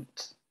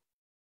present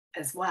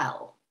as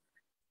well.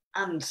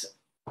 And,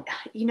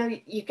 you know,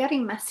 you're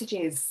getting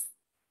messages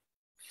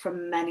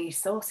from many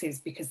sources,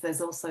 because there's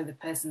also the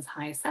person's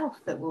higher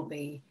self that will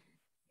be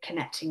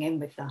connecting in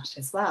with that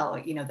as well.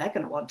 You know, they're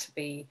going to want to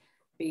be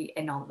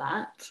in on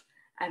that,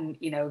 and,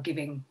 you know,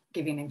 giving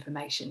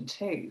information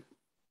too.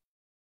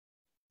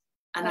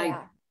 And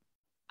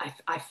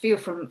I feel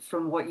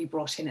from what you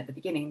brought in at the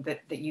beginning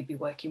that you'd be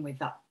working with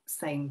that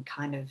same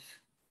kind of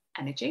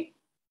energy.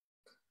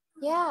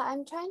 Yeah,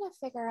 I'm trying to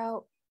figure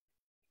out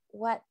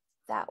what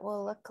that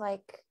will look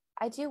like.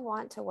 I do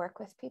want to work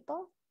with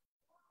people.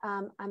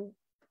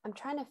 I'm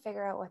trying to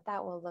figure out what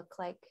that will look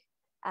like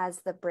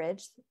as the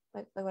bridge,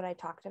 like what I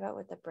talked about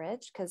with the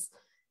bridge, because,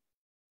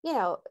 you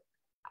know,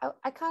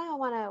 I kind of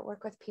want to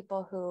work with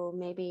people who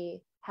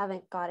maybe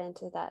haven't got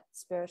into that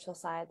spiritual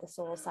side, the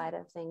soul side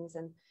of things.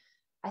 And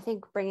I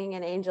think bringing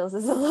in angels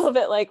is a little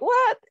bit like,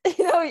 what?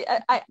 You know,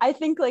 I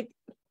think, like,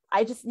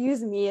 I just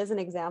use me as an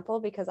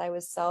example because I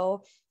was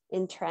so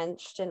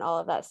entrenched in all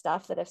of that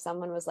stuff that if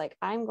someone was like,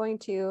 I'm going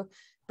to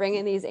bring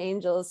in these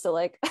angels, so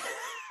like,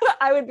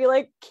 I would be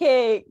like,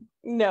 okay,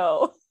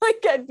 no,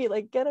 like, I'd be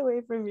like, get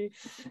away from me,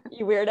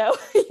 you weirdo.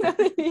 You know what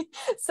I mean?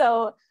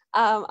 So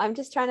I'm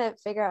just trying to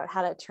figure out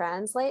how to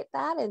translate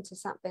that into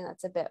something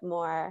that's a bit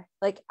more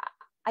like,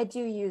 I do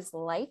use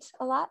light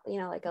a lot, you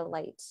know, like a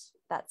light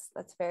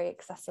that's very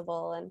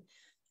accessible, and,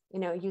 you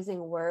know, using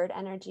word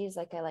energies.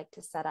 Like, I like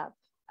to set up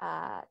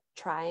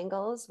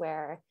triangles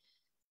where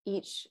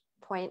each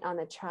point on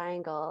the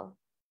triangle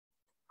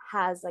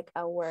has like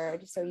a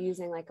word. So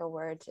using like a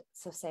word,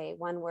 so say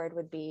one word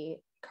would be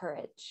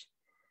courage,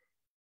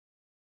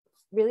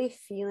 really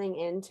feeling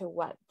into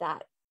what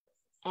that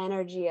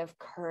energy of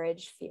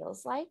courage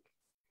feels like.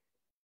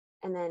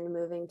 And then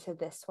moving to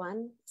this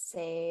one,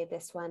 say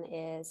this one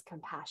is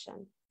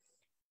compassion,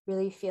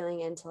 really feeling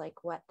into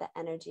like what the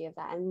energy of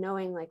that, and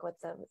knowing like what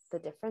the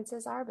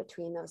differences are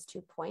between those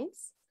 2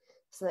 points,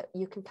 so that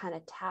you can kind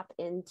of tap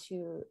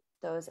into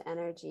those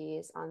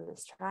energies on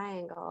this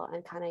triangle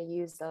and kind of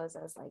use those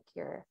as like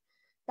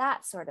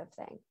that sort of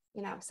thing,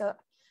 you know. So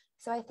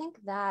I think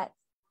that,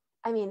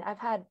 I mean, I've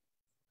had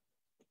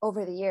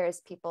over the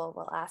years, people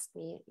will ask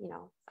me, you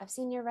know, I've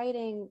seen your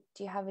writing,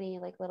 do you have any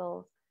like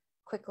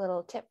quick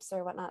little tips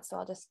or whatnot? So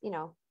I'll just, you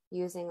know,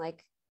 using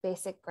like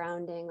basic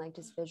grounding, like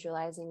just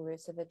visualizing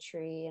roots of a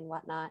tree and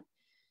whatnot.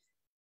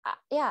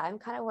 Yeah, I'm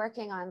kind of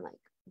working on like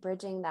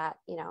bridging that,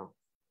 you know,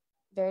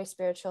 very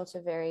spiritual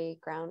to very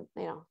ground,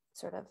 you know,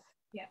 sort of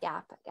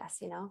gap, I guess,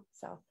 you know.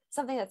 So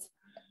something that's,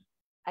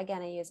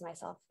 again, I use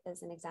myself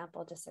as an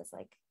example, just as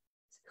like,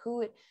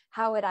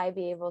 how would I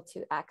be able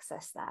to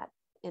access that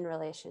in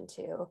relation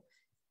to,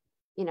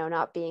 you know,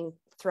 not being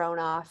thrown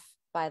off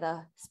by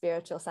the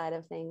spiritual side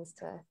of things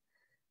to,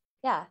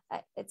 yeah,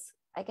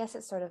 I guess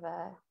it's sort of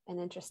an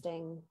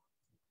interesting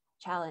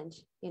challenge,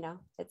 you know.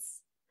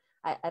 It's,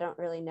 I don't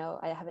really know,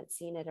 I haven't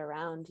seen it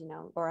around, you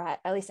know, or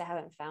at least I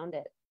haven't found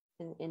it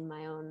in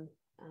my own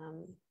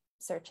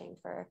searching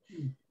for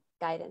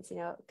guidance, you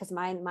know, because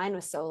mine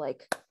was so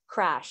like,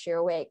 crash, you're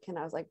awake, and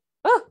I was like,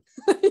 oh,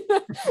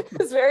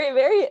 It's very,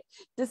 very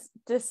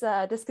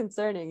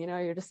disconcerting.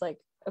 You're just like,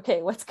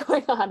 okay, what's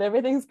going on?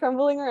 Everything's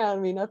crumbling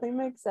around me. Nothing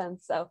makes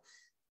sense. So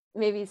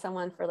maybe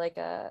someone for like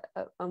a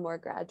more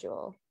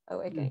gradual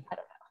awakening. I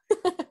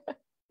don't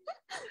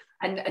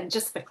know. And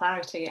just for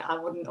clarity, I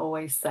wouldn't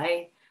always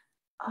say,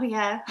 oh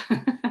yeah,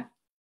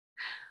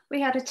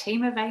 we had a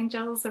team of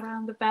angels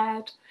around the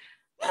bed.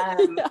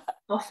 Yeah.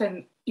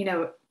 Often,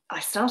 I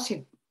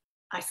started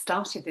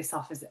this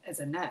off as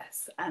a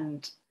nurse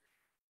and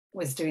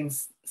was doing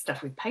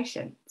stuff with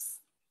patients.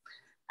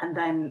 And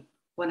then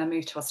when I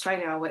moved to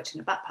Australia, I worked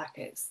in a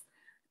backpackers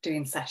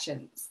doing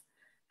sessions.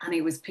 And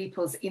it was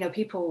people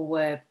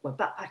were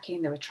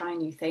backpacking, they were trying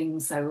new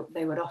things. So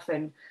they would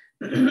often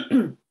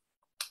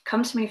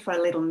come to me for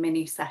a little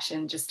mini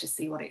session just to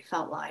see what it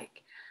felt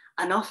like.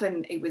 And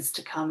often it was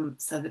to come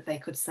so that they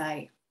could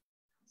say,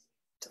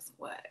 it doesn't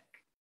work,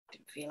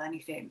 didn't feel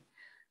anything.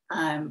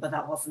 But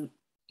that wasn't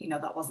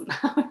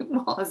how it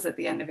was. At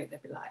the end of it,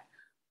 they'd be like,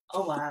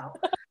 oh wow,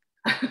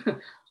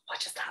 what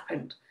just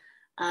happened?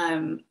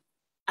 And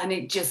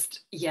it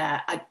just,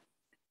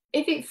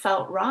 if it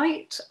felt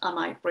right, I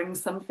might bring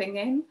something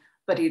in,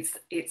 but you've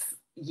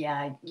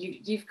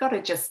got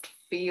to just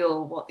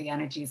feel what the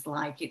energy is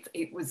like.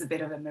 It was a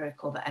bit of a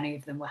miracle that any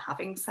of them were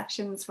having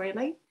sessions,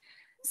 really.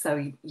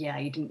 So yeah,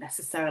 you didn't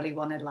necessarily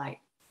want to like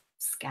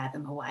scare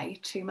them away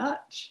too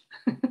much.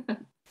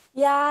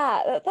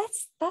 Yeah,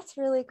 that's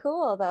really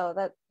cool though,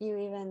 that you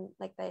even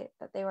like that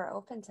they were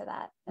open to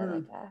that,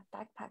 like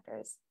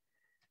backpackers.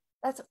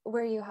 That's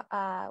where you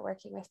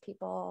working with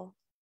people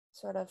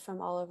sort of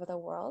from all over the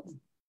world.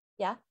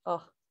 Yeah.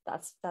 Oh,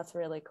 that's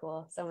really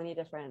cool. So many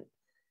different,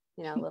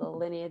 little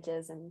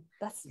lineages, and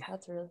that's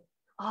really,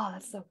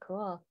 that's so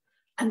cool.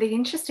 And the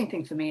interesting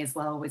thing for me as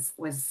well was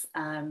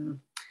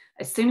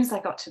as soon as I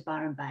got to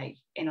Byron Bay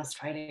in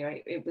Australia,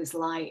 it was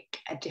like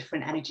a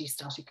different energy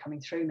started coming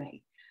through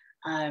me.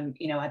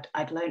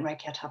 I'd learned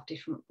Reiki, I'd have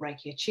different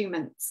Reiki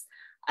attunements,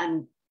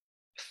 and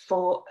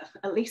for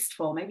at least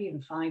 4, maybe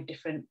even 5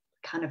 different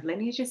kind of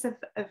lineages of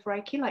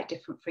Reiki, like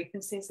different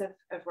frequencies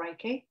of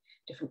Reiki,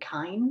 different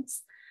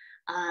kinds.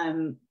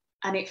 And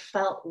it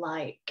felt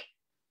like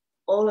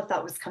all of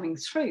that was coming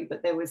through,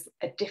 but there was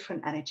a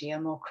different energy, a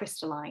more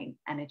crystalline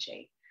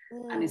energy.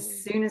 And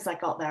as soon as I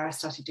got there, I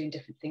started doing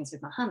different things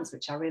with my hands,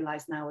 which I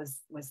realized now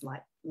was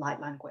like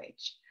light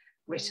language,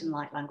 written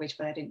light language,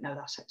 but I didn't know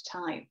that at the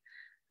time.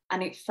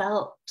 And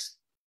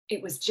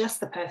it was just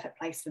the perfect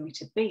place for me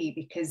to be,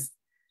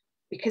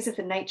 because of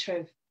the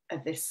nature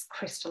of this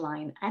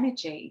crystalline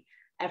energy.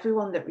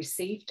 Everyone that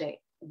received it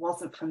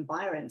wasn't from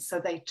Byron. So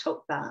they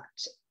took that,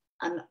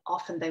 and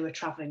often they were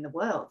traveling the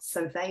world.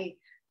 So they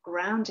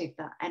grounded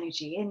that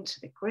energy into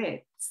the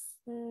grids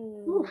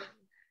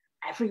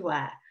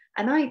everywhere.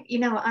 And I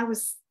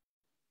was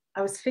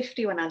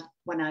 50 when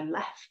I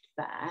left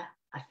there,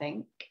 I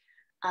think.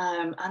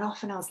 And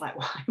often I was like,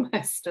 why am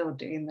I still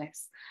doing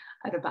this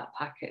at a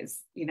backpackers?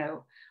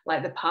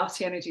 Like the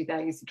party energy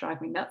there used to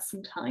drive me nuts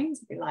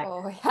sometimes. I'd be like,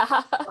 oh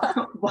yeah,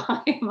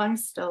 why am I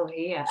still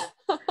here?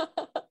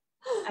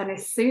 And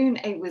as soon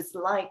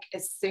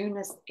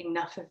as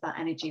enough of that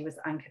energy was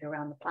anchored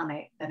around the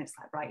planet, then it's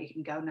like, right, you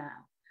can go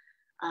now.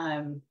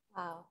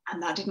 Wow.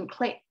 And that didn't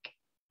click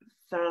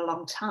for a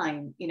long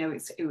time.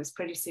 It was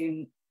pretty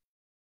soon,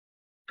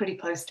 pretty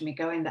close to me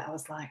going, that I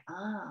was like,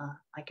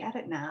 I get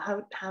it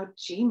now. How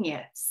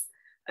genius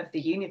of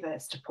the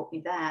universe to put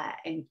me there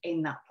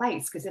in that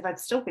place. Because if I'd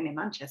still been in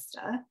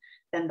Manchester,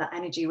 then that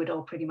energy would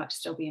all pretty much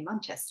still be in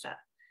Manchester.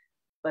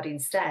 But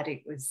instead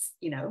it was,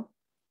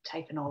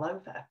 taken all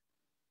over.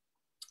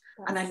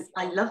 And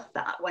I love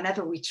that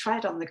whenever we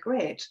tread on the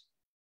grid,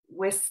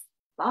 we're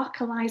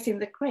sparkalizing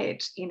the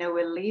grid,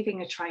 we're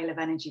leaving a trail of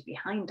energy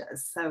behind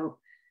us. So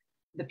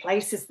the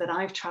places that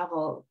I've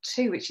traveled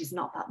to, which is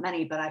not that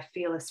many, but I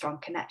feel a strong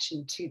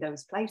connection to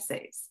those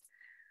places.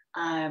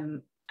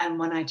 And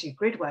when I do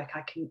grid work,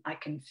 I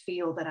can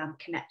feel that I'm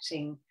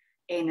connecting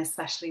in,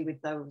 especially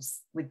with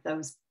those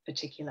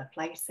particular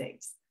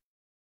places.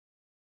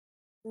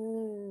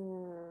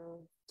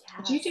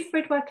 Yes. Do you do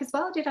grid work as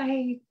well? Did I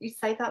hear you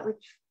say that?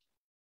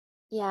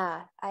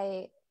 Yeah,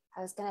 I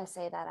was gonna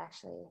say that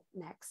actually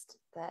next,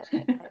 that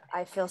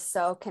I feel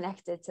so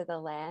connected to the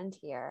land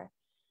here.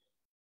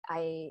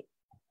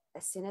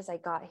 As soon as I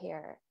got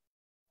here,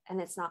 and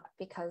it's not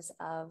because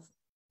of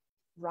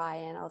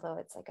Ryan, although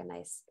it's like a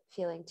nice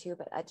feeling too,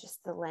 but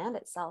just the land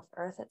itself,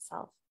 Earth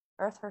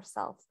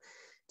herself,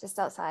 just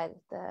outside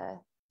the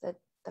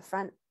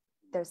front,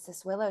 there's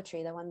this willow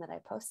tree, the one that I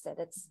posted.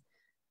 It's,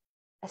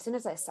 as soon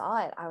as I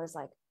saw it, I was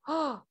like,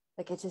 oh,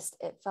 like it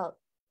felt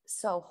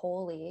so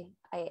holy.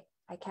 I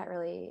can't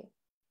really,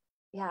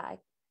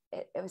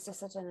 it was just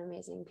such an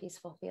amazing,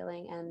 peaceful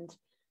feeling. And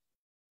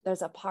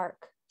there's a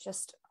park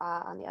just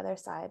on the other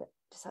side,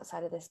 just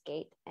outside of this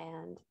gate.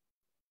 And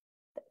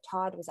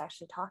Todd was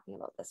actually talking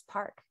about this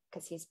park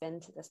because he's been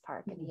to this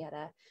park and he had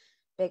a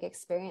big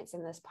experience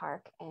in this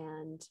park.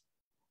 And,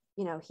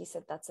 he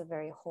said that's a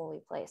very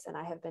holy place. And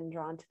I have been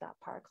drawn to that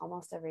park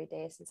almost every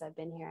day since I've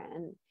been here.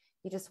 And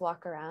you just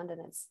walk around and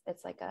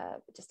it's like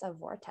just a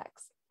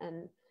vortex.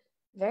 and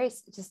very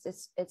just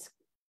it's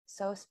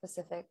so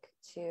specific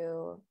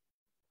to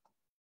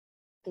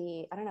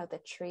the, I don't know, the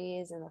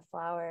trees and the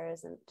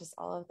flowers and just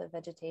all of the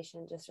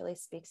vegetation just really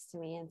speaks to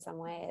me in some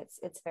way.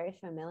 It's very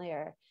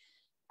familiar.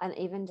 And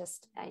even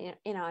just,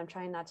 you know, I'm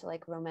trying not to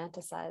like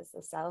romanticize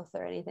the South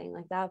or anything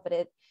like that, but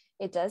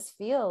it does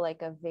feel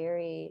like a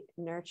very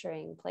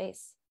nurturing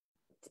place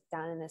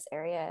down in this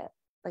area.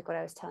 Like what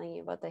I was telling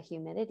you about the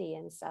humidity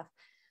and stuff.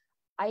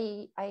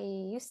 I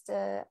used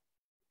to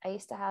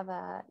have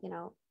a, you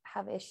know,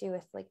 have issue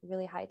with like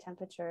really high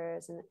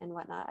temperatures and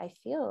whatnot. I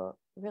feel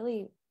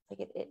really like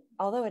it,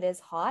 although it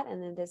is hot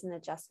and it is an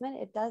adjustment,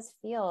 it does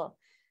feel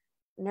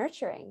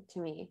nurturing to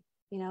me.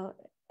 You know,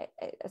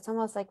 it's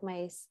almost like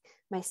my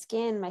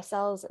skin, my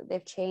cells,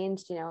 they've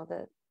changed. You know,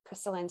 the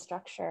crystalline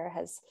structure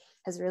has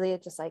really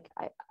just like,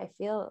 I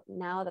feel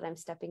now that I'm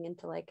stepping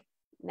into like,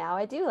 now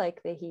I do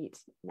like the heat.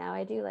 Now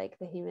I do like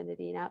the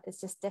humidity. Now it's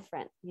just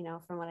different, you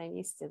know, from what I'm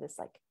used to, this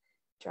like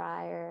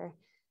drier,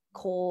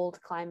 cold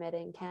climate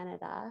in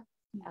Canada.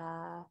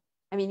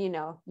 I mean, you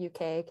know,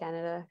 UK,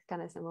 Canada,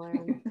 kind of similar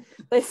in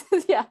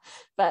places. Yeah.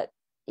 But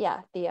yeah,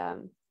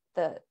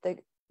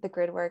 the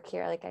grid work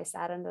here, like I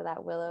sat under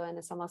that willow and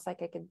it's almost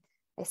like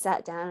I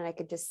sat down and I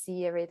could just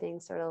see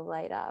everything sort of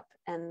light up.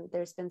 And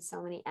there's been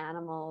so many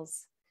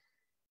animals,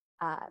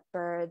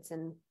 birds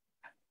and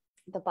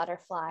the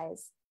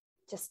butterflies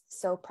just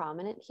so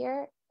prominent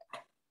here,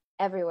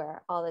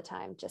 everywhere, all the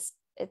time. Just,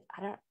 it's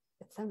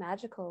a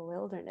magical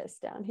wilderness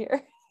down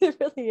here. It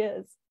really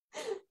is.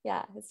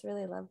 Yeah, it's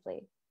really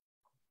lovely.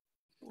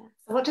 Yeah.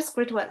 So what does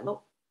grid work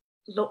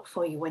look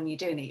for you when you're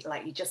doing it?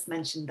 Like you just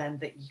mentioned then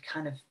that you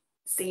kind of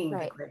seeing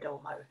the grid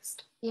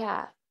almost.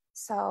 Yeah.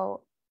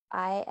 So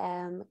I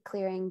am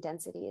clearing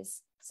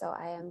densities. So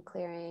I am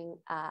clearing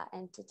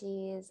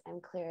entities. I'm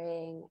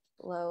clearing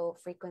low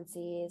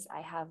frequencies.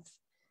 I have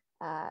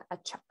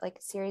like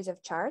a series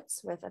of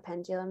charts with a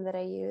pendulum that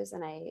I use,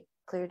 and I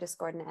clear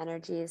discordant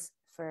energies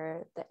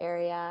for the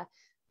area.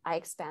 I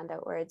expand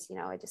outwards, you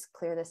know, I just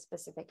clear this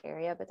specific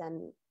area, but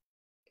then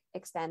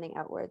expanding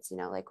outwards, you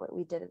know, like what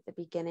we did at the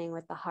beginning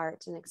with the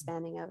heart and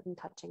expanding out and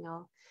touching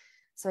all.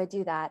 So I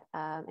do that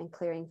and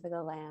clearing for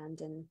the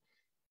land. And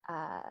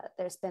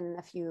there's been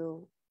a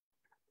few,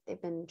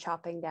 they've been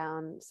chopping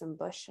down some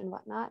bush and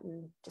whatnot,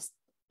 and just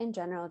in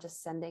general,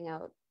 just sending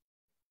out,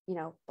 you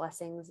know,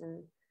 blessings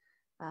and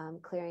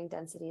clearing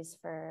densities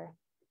for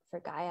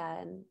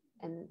Gaia.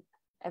 And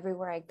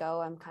everywhere I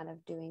go, I'm kind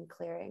of doing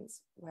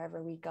clearings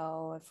wherever we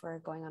go. If we're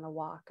going on a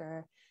walk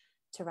or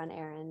to run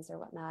errands or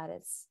whatnot,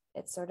 it's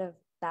sort of,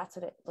 that's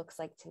what it looks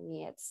like to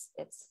me.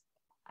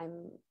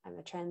 I'm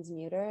a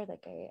transmuter.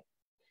 Like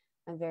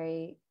I'm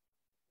very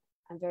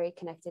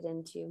connected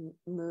into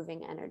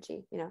moving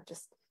energy, you know,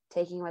 just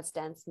taking what's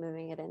dense,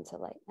 moving it into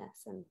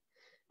lightness and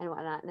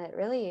whatnot. And it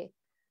really,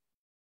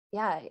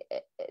 yeah,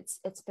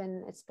 it's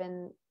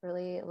been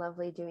really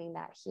lovely doing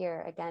that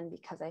here again,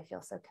 because I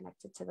feel so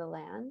connected to the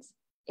land.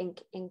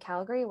 In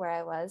Calgary, where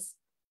I was,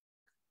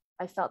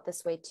 I felt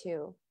this way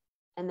too.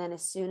 And then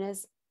as soon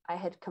as I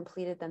had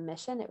completed the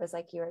mission, it was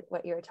like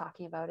what you were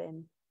talking about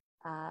in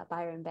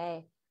Byron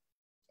Bay.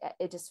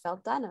 It just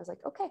felt done. I was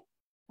like, okay,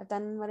 I've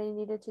done what I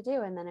needed to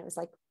do. And then it was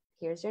like,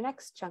 here's your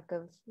next chunk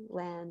of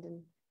land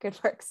and good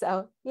work.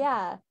 So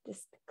yeah,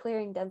 just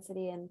clearing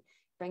density and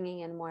bringing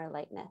in more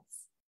lightness.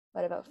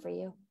 What about for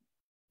you?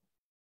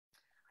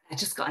 I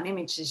just got an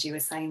image as you were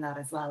saying that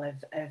as well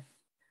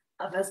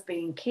of us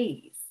being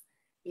keys.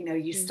 You know,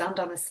 you stand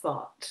on a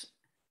spot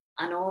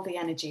and all the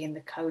energy and the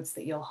codes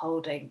that you're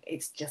holding,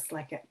 it's just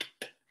like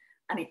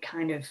and it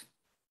kind of,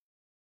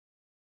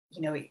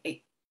 you know,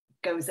 it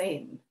goes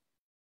in,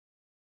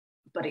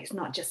 but it's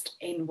not just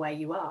in where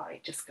you are,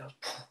 it just goes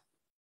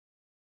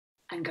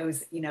and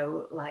goes, you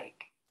know,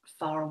 like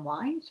far and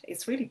wide.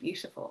 It's really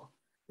beautiful.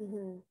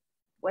 Mm-hmm.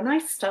 When I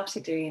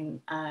started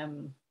doing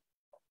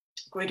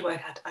grid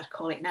work, I'd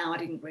call it now, I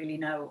didn't really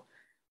know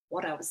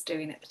what I was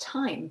doing at the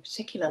time,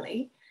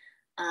 particularly.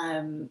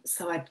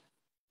 So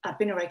I'd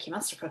been a Reiki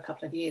master for a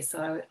couple of years,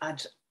 so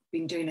I'd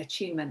been doing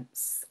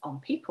attunements on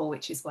people,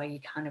 which is where you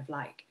kind of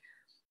like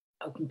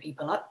open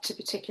people up to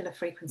particular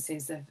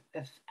frequencies of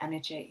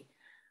energy.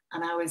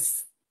 And I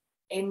was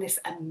in this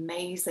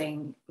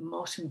amazing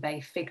Moreton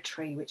Bay fig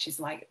tree, which is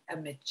like a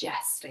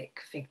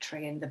majestic fig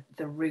tree, and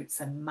the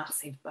roots are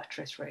massive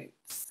buttress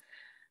roots.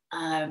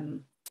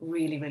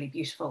 Really, really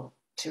beautiful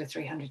 200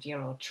 or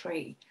 300-year-old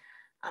tree.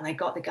 And I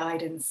got the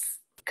guidance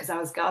because I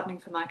was gardening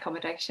for my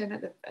accommodation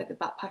at the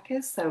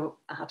backpackers, so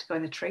I had to go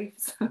in the tree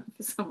for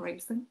some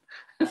reason.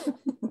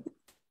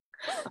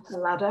 Up the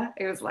ladder,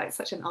 it was like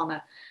such an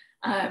honor.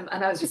 And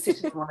I was just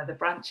sitting on one of the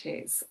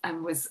branches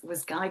and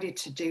was guided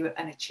to do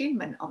an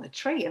attunement on the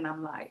tree. And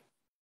I'm like,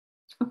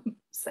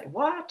 say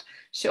what?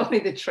 Surely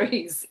the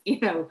tree's, you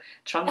know,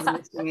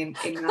 transmitting in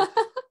that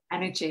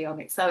energy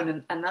on its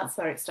own. And that's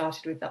where it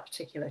started with that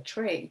particular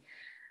tree.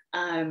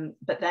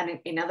 But then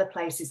in other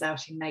places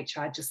out in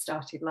nature, I just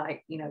started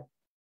like, you know,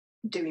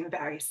 doing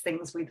various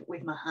things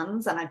with my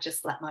hands, and I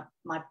just let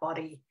my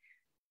body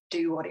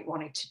do what it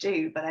wanted to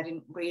do, but I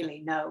didn't really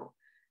know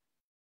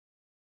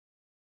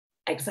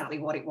exactly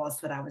what it was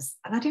that I was,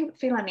 and I didn't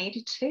feel I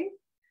needed to.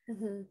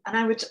 Mm-hmm.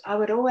 And I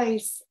would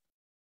always,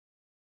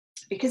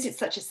 because it's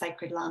such a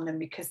sacred land and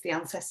because the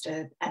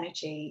ancestor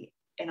energy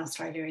in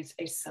Australia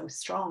is so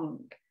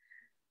strong,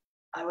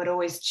 I would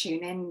always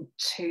tune in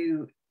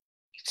to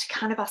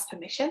kind of ask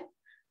permission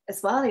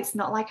as well. It's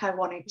not like I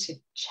wanted to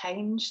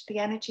change the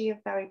energy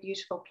of very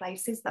beautiful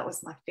places. That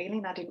was my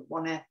feeling. I didn't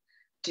want to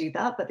do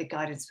that, but the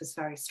guidance was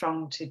very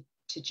strong to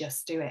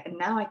just do it. And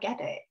now I get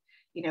it.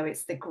 You know,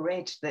 it's the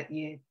grid that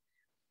you're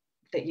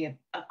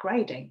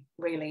upgrading,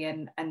 really.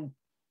 And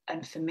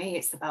for me,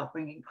 it's about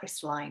bringing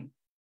crystalline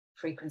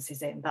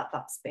frequencies in.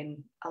 That's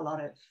been a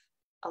lot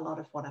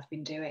of what I've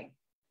been doing.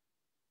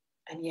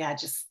 And yeah,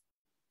 just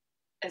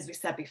as we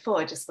said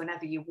before, just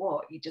whenever you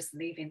walk, you're just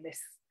leaving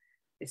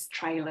this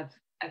trail of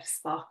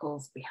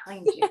sparkles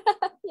behind you.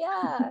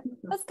 Yeah,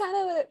 that's kind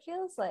of what it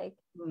feels like.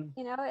 Mm.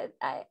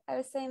 I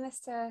was saying this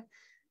to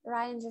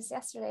Ryan just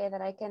yesterday,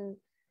 that I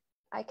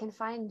can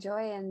find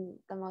joy in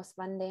the most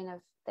mundane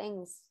of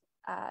things,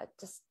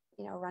 just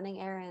running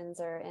errands,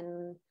 or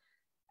in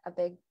a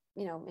big,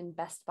 in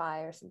Best Buy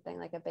or something,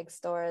 like a big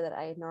store that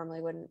I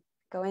normally wouldn't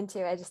go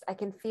into. I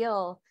can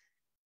feel,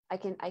 I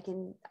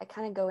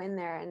kind of go in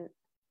there and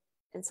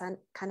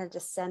kind of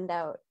just send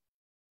out,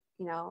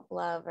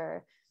 love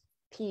or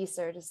peace,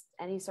 or just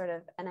any sort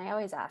of, and I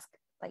always ask,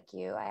 like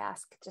you, I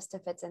ask just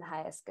if it's in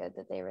highest good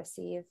that they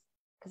receive,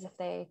 because if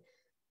they're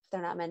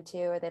not meant to,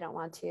 or they don't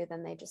want to,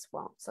 then they just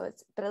won't. So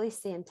but at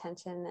least the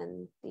intention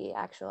and the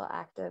actual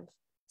act of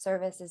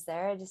service is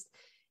there.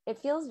 It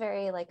feels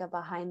very like a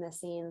behind the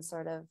scenes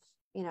sort of,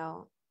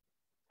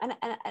 and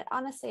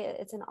honestly,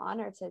 it's an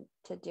honor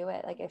to do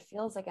it. Like, it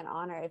feels like an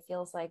honor. It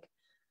feels like,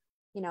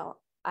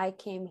 I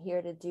came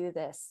here to do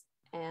this,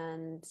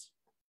 and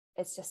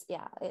it's just,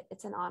 yeah,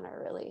 it's an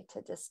honor really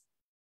to just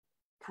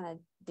kind of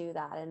do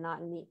that, and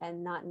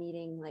not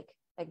needing like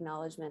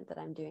acknowledgement that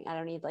I'm doing. I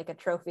don't need like a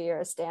trophy or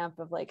a stamp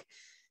of like,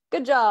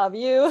 good job,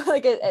 you.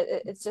 Like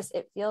it's just,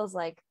 it feels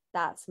like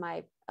that's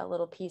a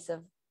little piece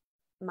of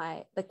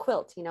the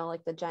quilt,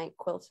 like the giant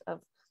quilt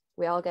of,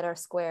 we all get our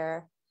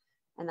square,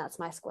 and that's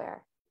my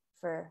square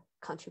for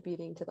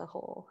contributing to the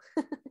whole.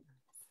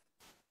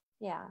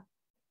 Yeah.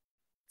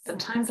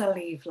 Sometimes I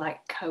leave like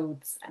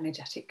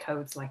energetic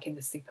codes, like in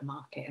the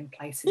supermarket and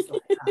places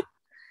like that.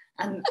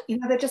 And,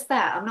 they're just there.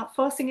 I'm not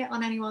forcing it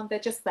on anyone. They're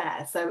just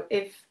there. So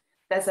if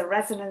there's a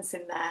resonance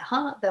in their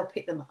heart, they'll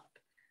pick them up.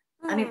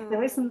 And if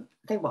there isn't,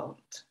 they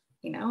won't,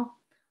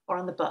 or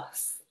on the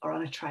bus or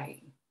on a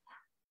train.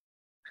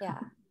 Yeah.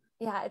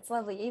 Yeah. It's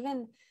lovely.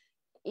 Even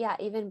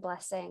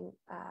blessing,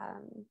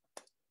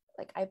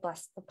 like I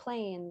blessed the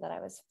plane that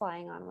I was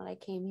flying on when I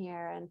came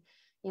here. And,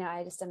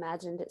 I just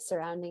imagined it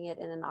surrounding it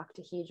in an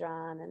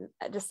octahedron,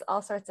 and just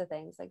all sorts of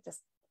things, like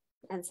just,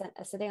 and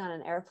sitting on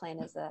an airplane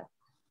is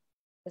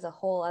a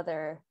whole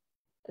other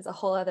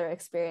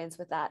experience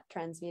with that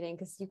transmuting,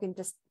 because you can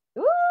just,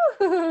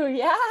 ooh,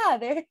 yeah,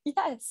 there,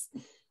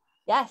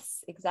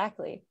 yes,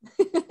 exactly.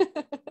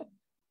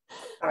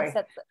 I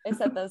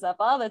set those up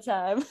all the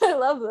time. I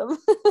love them.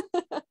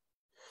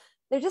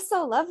 They're just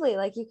so lovely.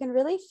 Like, you can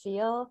really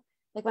feel,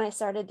 like, when I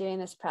started doing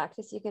this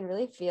practice, you can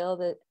really feel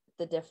the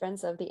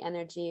difference of the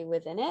energy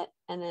within it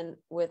and then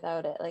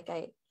without it. Like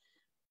I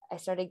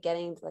started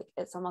getting, like,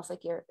 it's almost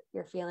like you're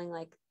feeling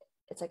like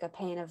it's like a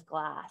pane of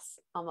glass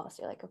almost.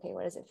 You're like, okay,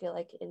 what does it feel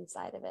like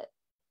inside of it?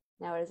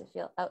 Now what does it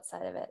feel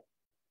outside of it?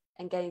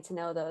 And getting to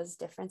know those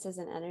differences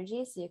in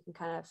energy, so you can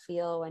kind of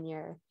feel when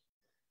you're,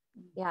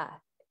 yeah,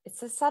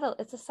 it's a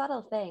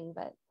subtle thing,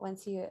 but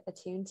once you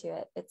attune to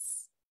it,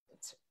 it's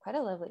quite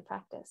a lovely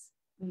practice.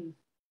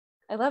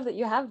 I love that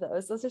you have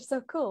those are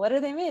so cool. What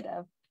are they made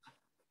of?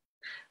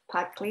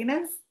 Pipe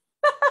cleaners.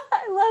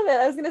 I love it.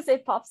 I was going to say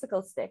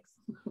popsicle sticks.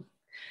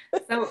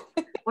 So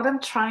what I'm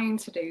trying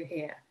to do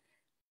here,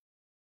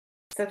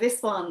 so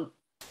this one,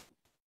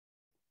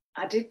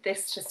 I did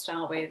this to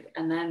start with,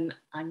 and then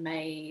I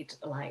made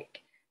like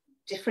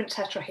different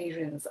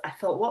tetrahedrons. I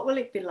thought, what will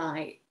it be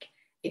like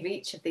if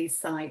each of these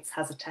sides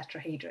has a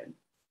tetrahedron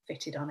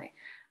fitted on it?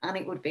 And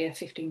it would be a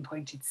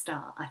 15-pointed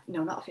star.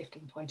 No, not a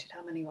 15-pointed.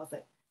 How many was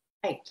it?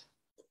 8.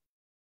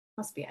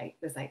 Must be 8.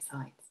 There's 8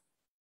 sides.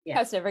 Yeah.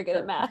 I was never good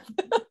at math.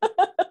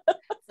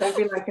 So it'd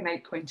be like an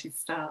 8-pointed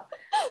star.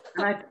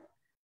 And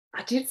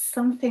I did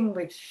something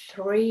with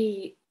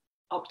 3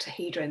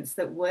 octahedrons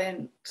that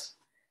weren't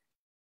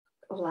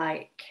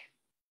like,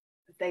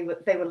 they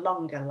were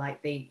longer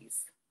like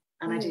these.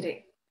 And I did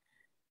it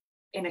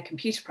in a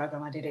computer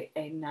program. I did it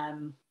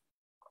in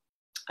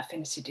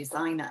Affinity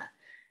Designer.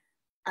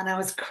 And I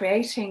was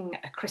creating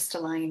a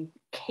crystalline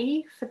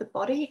key for the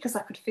body, because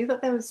I could feel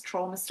that there was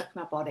trauma stuck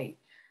in my body.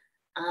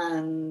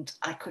 And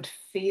I could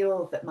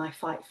feel that my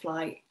fight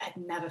flight had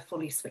never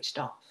fully switched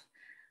off.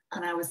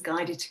 And I was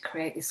guided to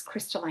create this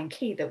crystalline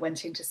key that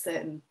went into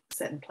certain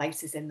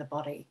places in the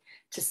body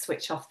to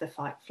switch off the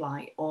fight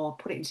flight, or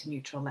put it into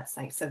neutral, let's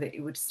say, so that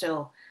it would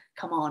still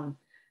come on,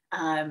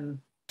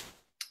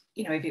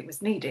 if it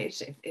was needed,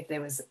 if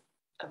there was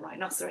a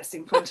rhinoceros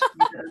in front of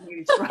me that I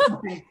knew to run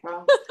away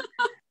from.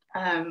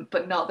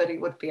 But not that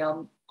it would be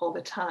on all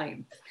the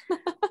time.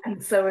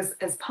 And so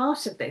as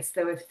part of this,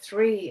 there were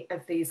 3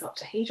 of these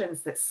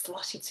octahedrons that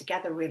slotted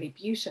together really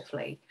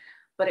beautifully,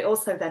 but it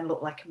also then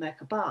looked like a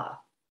Merkaba.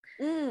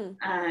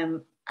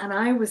 And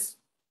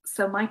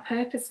so my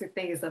purpose with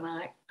these, and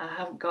I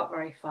haven't got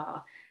very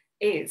far,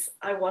 is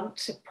I want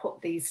to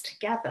put these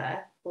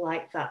together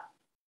like that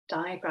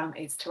diagram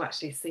is, to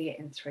actually see it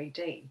in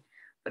 3D.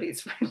 But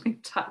it's really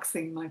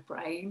taxing my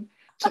brain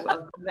to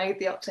have made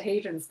the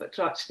octahedrons, but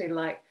to actually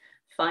like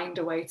find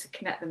a way to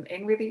connect them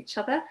in with each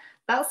other.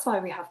 That's why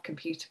we have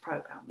computer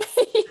programs,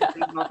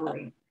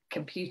 modeling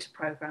computer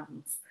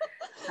programs.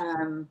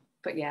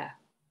 But yeah,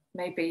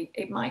 maybe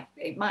it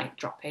might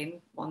drop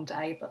in one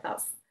day, but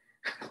that's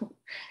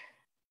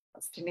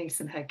Denise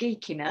and her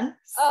geekiness.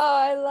 Oh,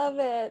 I love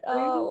it.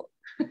 Oh,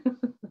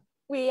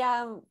 we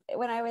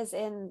when I was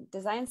in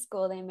design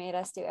school, they made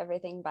us do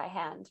everything by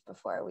hand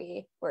before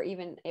we were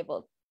even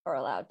able or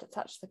allowed to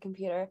touch the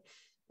computer.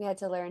 We had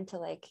to learn to,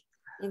 like,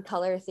 in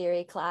color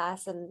theory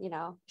class, and, you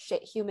know,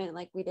 human,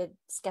 like we did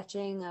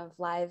sketching of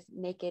live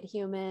naked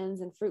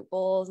humans and fruit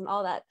bowls and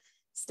all that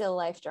still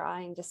life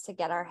drawing, just to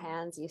get our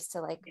hands used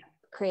to like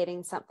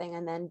creating something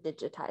and then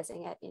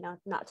digitizing it, you know,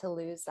 not to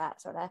lose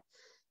that sort of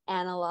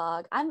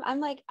analog.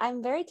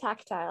 I'm very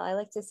tactile. I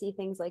like to see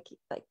things like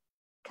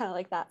kind of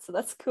like that, so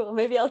that's cool.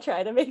 Maybe I'll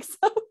try to make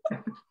some.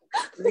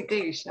 Really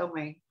do, show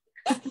me.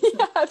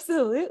 Yeah,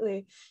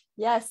 absolutely.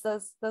 Yes,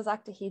 those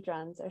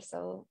octahedrons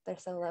are they're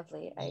so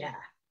lovely.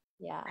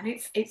 Yeah. And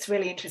it's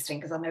really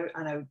interesting, because I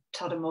know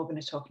Todd and Morgan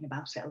are talking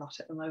about it a lot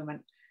at the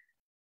moment.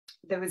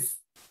 There was,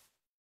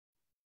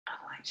 I'm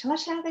like, shall I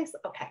share this?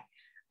 Okay,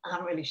 I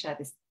haven't really shared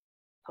this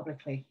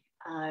publicly.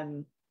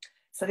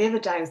 So the other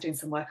day I was doing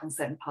some work on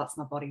certain parts of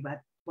my body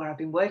where I've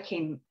been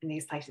working in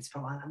these places for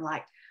a while. I'm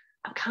like,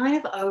 I'm kind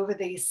of over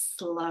these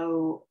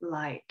slow,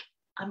 like,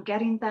 I'm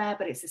getting there,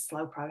 but it's a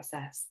slow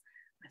process.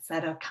 I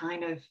said, I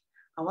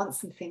want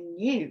something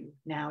new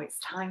now. It's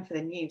time for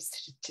the news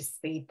to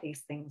speed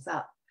these things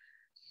up.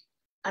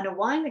 And a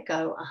while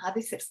ago, I had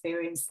this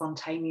experience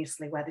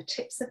spontaneously where the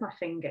tips of my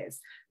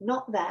fingers,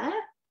 not there,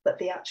 but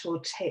the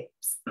actual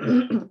tips,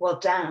 well,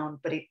 down,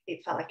 but it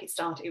felt like it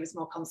was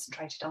more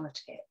concentrated on the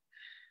tip.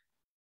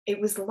 It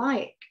was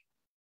like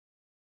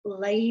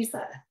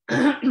laser.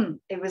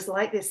 It was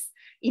like this,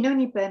 you know, when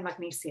you burn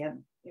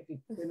magnesium, if you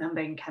remember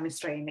in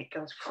chemistry, and it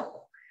goes,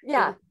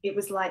 yeah. It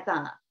was like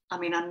that. I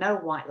mean, I know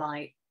white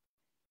light.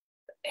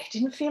 It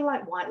didn't feel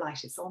like white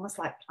light. It's almost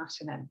like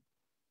platinum.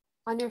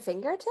 On your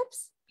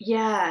fingertips?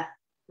 Yeah.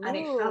 And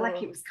it felt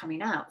like it was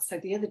coming out. So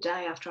the other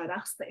day after I'd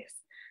asked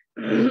this,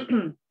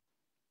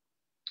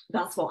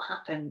 that's what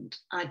happened.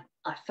 I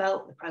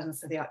felt the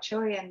presence of the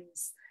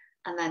Arcturians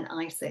and then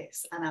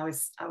Isis, and I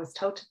was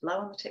told to blow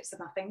on the tips of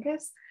my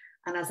fingers,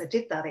 and as I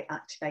did that, it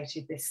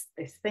activated this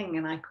thing,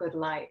 and I could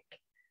like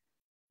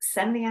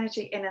send the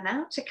energy in and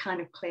out to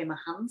kind of clear my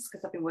hands,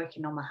 because I've been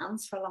working on my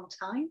hands for a long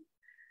time.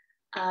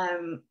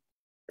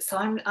 So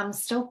I'm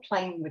still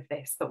playing with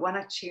this, but when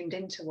I tuned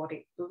into what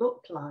it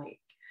looked like,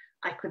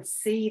 I could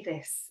see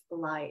this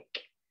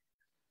like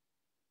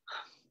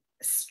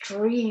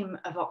stream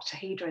of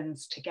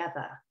octahedrons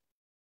together.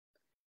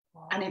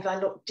 Wow. And if I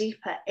looked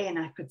deeper in,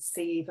 I could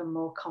see even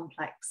more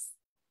complex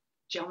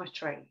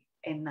geometry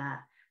in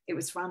there. It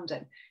was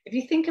random. If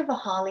you think of a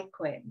Harley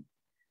Quinn,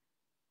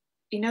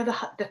 you know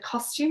the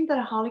costume that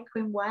a Harley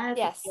Quinn wears,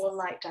 yes, all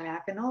like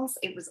diagonals,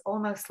 it was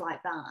almost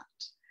like that,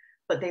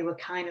 but they were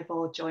kind of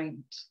all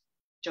joined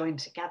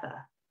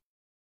together.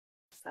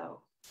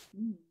 So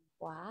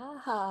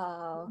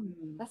wow,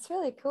 that's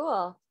really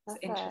cool. That's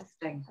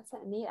interesting. That's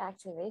a neat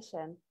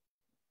activation.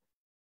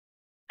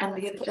 And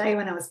the other day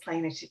when I was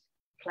playing with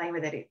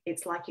it,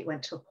 it's like it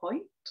went to a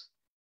point,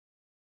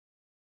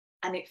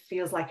 and it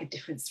feels like a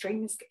different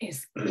stream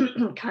is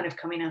kind of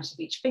coming out of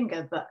each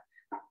finger, but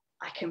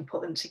I can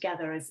put them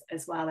together as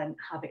well and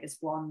have it as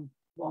one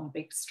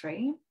big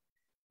stream.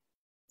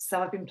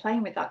 So I've been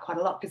playing with that quite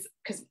a lot,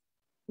 because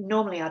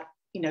normally I'd,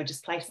 you know,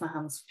 just place my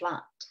hands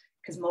flat,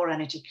 because more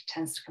energy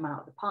tends to come out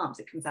of the palms.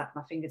 It comes out of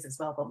my fingers as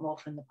well, but more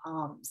from the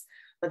palms.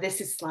 But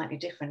this is slightly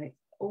different.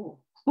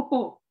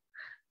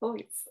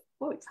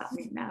 It's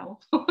happening now.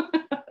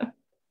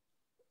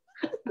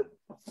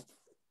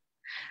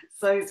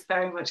 So it's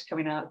very much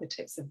coming out of the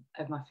tips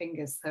of my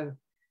fingers. So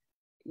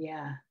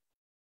yeah.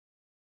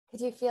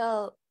 Did you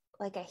feel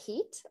like a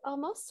heat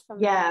almost from?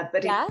 Yeah,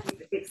 but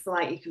it's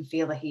like you can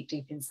feel the heat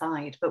deep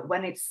inside. But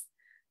when it's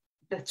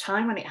the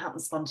time when it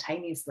happened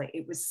spontaneously,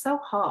 it was so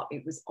hot.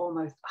 It was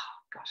almost, oh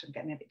gosh, I'm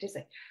getting a bit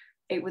dizzy.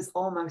 It was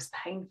almost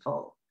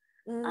painful.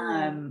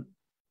 And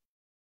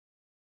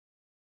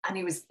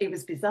it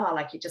was bizarre,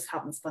 like it just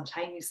happened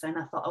spontaneously. And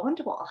I thought, I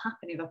wonder what will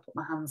happen if I put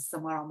my hands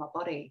somewhere on my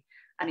body,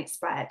 and it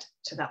spread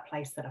to that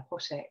place that I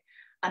put it.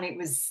 And it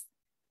was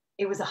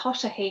a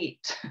hotter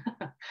heat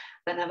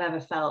than I've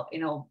ever felt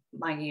in all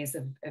my years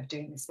of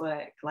doing this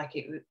work. Like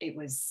it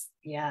was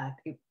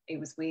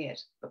weird,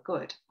 but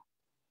good.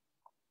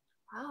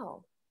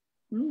 Wow.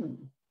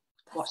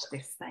 Watch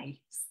this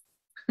space.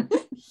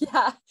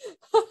 Yeah.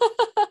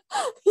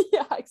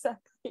 Yeah,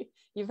 exactly.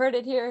 You've heard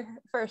it here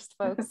first,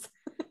 folks.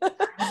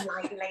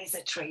 Like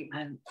laser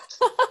treatment.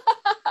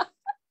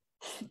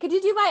 Could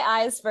you do my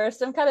eyes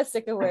first? I'm kind of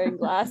sick of wearing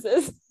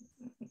glasses.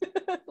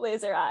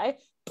 Laser eye.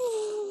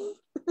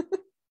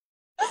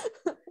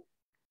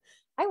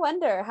 I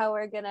wonder how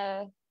we're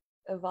gonna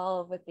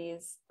evolve with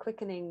these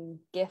quickening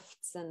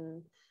gifts,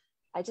 and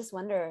I just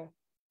wonder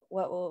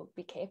what we'll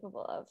be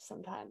capable of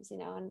sometimes,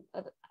 and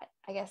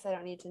I guess I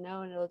don't need to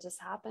know and it'll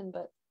just happen,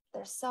 but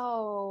there's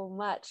so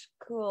much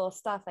cool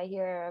stuff I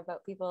hear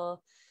about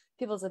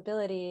people's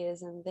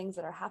abilities and things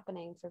that are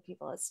happening for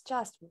people. It's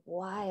just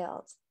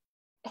wild.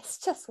 It's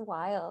just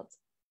wild.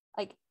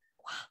 Like,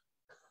 wow.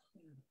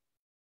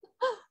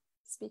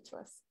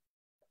 Speechless.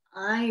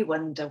 I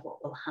wonder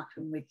what will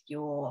happen with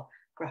your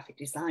graphic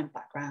design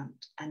background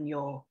and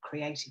your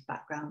creative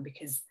background,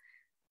 because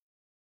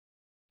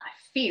I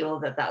feel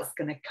that that's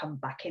going to come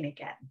back in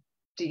again.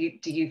 Do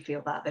you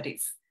feel that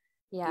it's,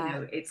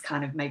 it's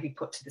kind of maybe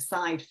put to the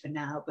side for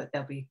now, but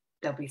there'll be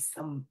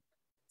some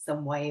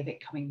way of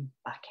it coming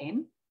back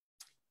in?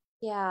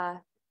 Yeah.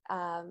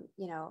 I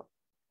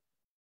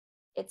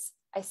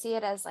see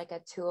it as like a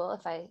tool.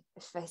 If I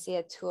see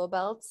a tool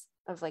belt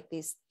of like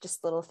these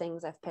just little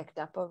things I've picked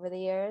up over the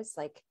years,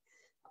 like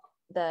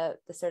the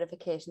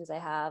certifications I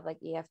have, like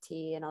EFT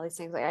and all these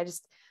things, like I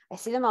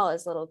see them all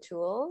as little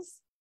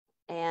tools,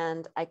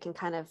 and I can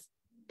kind of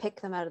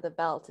pick them out of the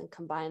belt and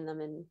combine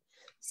them. And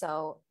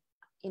so,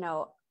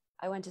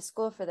 I went to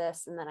school for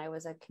this, and then I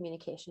was a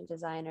communication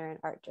designer and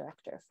art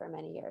director for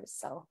many years.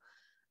 So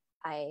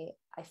I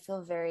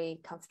feel very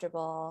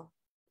comfortable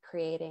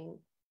creating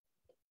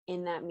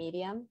in that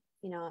medium,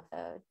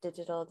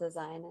 digital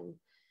design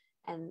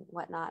and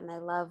whatnot. And I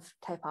love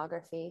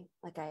typography.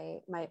 Like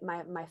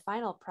my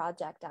final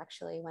project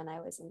actually when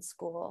I was in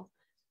school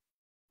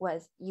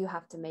was, you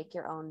have to make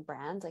your own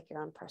brand, like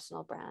your own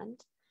personal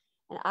brand.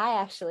 And I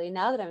actually,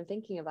 now that I'm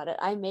thinking about it,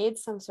 I made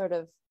some sort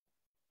of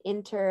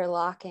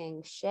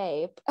interlocking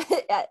shape.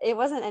 It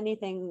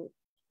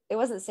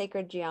wasn't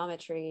sacred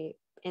geometry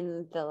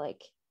in the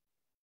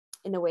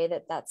way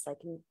that's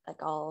like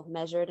all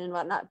measured and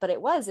whatnot, but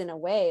it was in a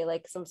way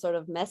like some sort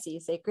of messy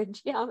sacred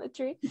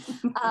geometry.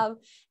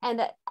 And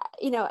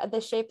the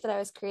shape that I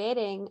was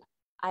creating,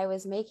 I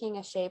was making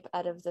a shape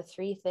out of the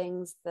three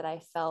things that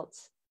I felt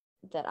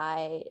that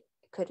I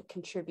could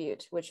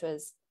contribute, which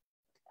was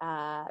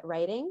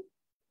writing,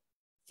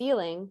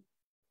 feeling,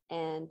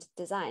 and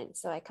design.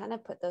 So I kind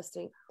of put those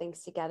three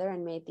things together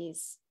and made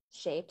these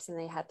shapes, and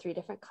they had three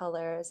different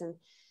colors, and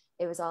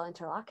it was all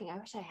interlocking. I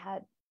wish I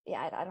had,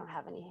 I don't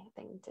have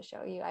anything to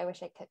show you. I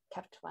wish I could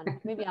kept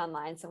one maybe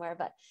online somewhere,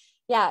 but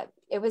yeah,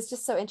 it was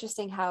just so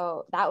interesting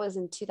how that was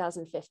in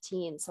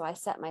 2015. So I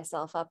set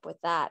myself up with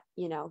that,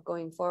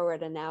 going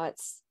forward, and now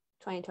it's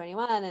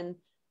 2021, and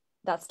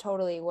that's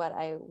totally what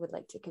I would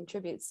like to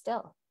contribute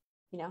still,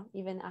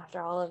 even after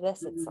all of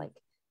this. It's like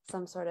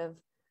some sort of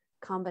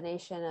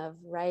combination of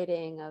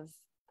writing, of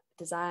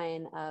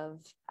design,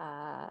 of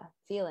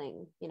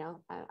feeling.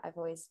 I've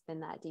always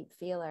been that deep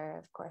feeler,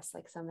 of course,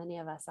 like so many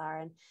of us are,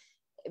 and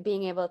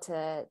being able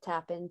to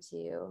tap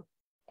into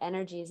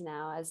energies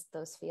now as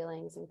those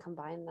feelings and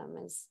combine them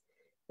is,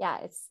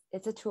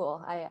 it's a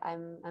tool.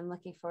 I'm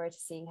looking forward to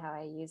seeing how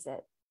I use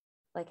it.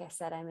 Like I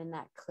said, I'm in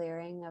that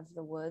clearing of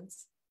the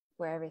woods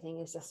where everything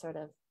is just sort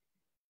of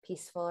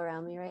peaceful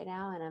around me right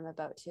now, and I'm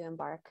about to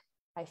embark,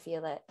 I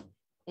feel it,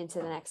 into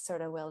the next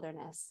sort of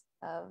wilderness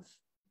of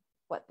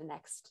what the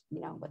next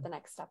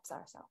steps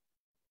are. So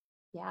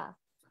yeah.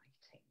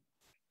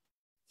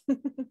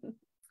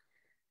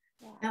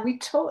 Now, we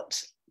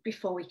talked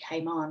before we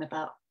came on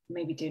about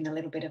maybe doing a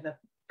little bit of a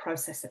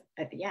process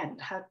at the end.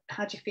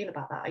 How do you feel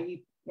about that? Are you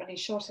running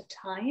short of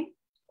time,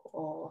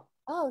 or?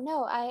 Oh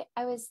no,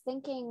 I was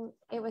thinking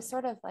it was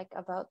sort of like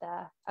about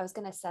I was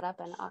going to set up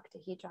an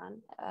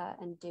octahedron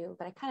and do,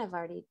 but I kind of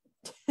already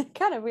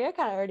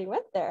already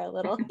went there a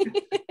little.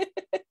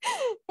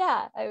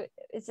 Yeah,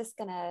 it's just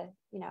gonna,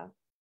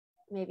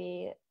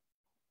 maybe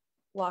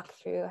walk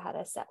through how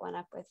to set one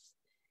up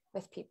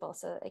with people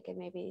so that they could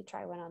maybe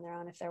try one on their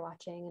own if they're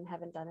watching and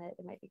haven't done it.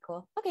 It might be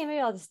cool. Okay, maybe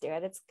I'll just do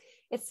it.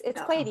 It's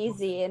quite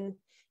easy and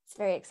it's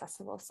very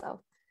accessible.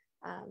 So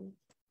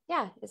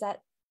is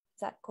that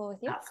cool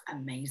with you? That's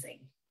amazing.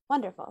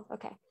 Wonderful.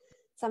 Okay.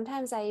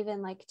 Sometimes I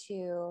even like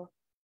to,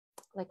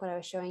 like what I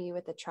was showing you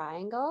with the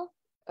triangle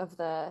of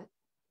the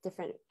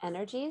different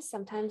energies.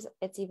 Sometimes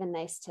it's even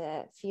nice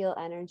to feel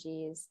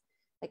energies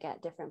like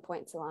at different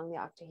points along the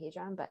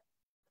octahedron, but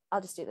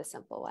I'll just do the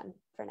simple one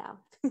for now.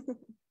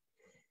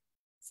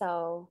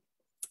 So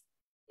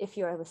if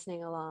you're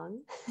listening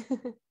along,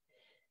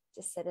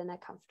 just sit in a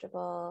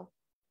comfortable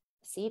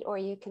seat, or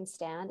you can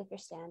stand if you're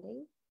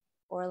standing,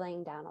 or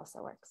laying down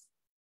also works.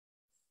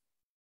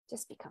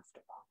 Just be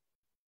comfortable.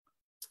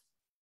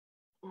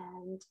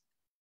 And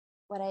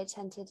what I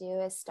tend to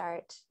do is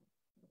start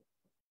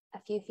a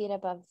few feet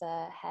above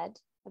the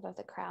head, above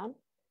the crown,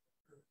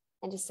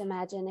 and just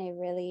imagine a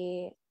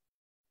really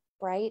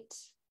bright,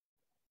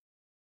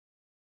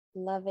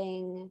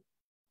 loving,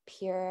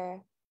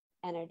 pure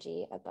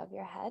energy above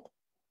your head,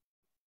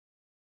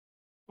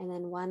 and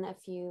then a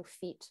few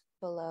feet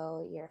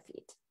below your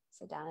feet.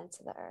 so down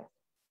into the earth.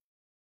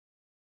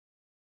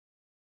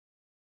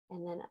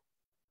 And then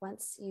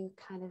once you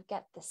kind of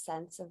get the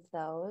sense of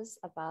those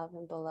above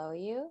and below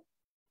you,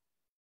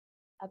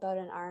 about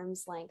an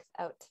arm's length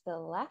out to the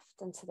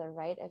left and to the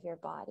right of your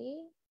body,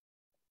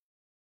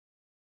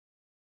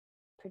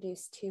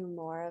 produce two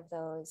more of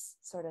those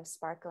sort of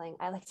sparkling,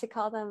 I like to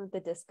call them the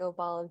disco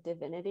ball of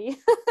divinity.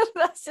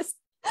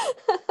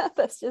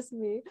 That's just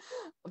me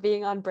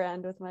being on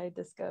brand with my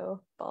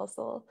disco ball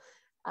soul.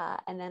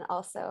 And then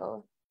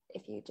also,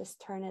 if you just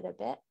turn it a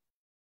bit,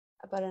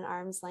 about an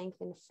arm's length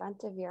in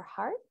front of your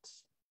heart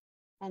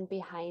and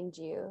behind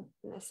you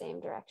in the same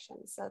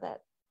direction, so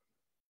that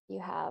you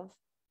have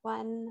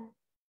 1,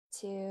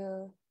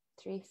 2,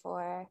 3,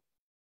 4,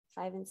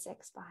 5, and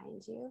 6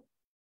 behind you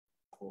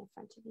and in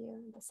front of you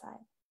and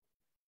beside.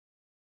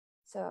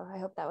 So I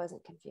hope that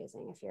wasn't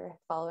confusing if you're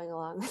following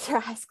along with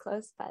your eyes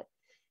closed, but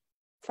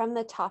from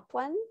the top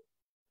one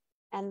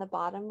and the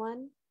bottom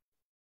one,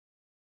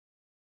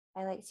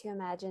 I like to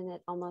imagine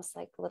it almost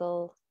like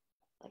little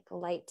like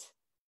light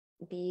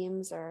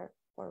beams or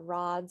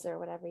rods or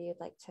whatever you'd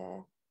like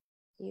to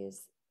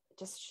use,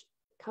 just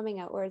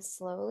coming outwards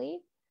slowly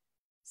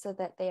so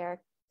that they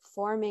are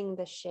forming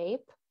the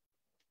shape,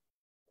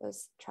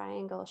 those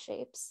triangle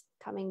shapes,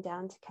 coming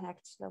down to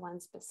connect to the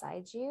ones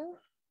beside you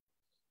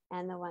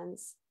and the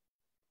ones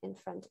in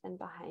front and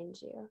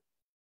behind you.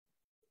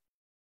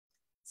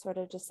 Sort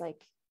of just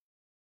like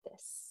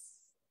this.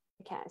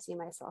 I can't see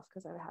myself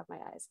because I have my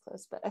eyes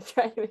closed, but I'm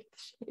trying to make the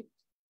shape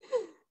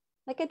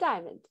like a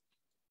diamond.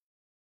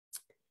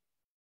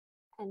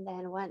 And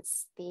then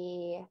once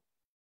the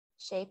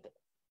shape,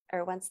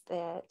 or once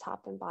the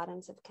top and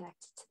bottoms have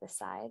connected to the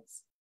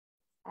sides,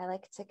 I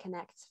like to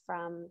connect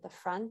from the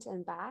front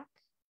and back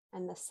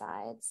and the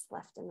sides,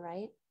 left and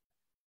right.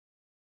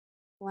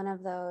 One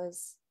of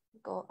those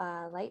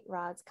light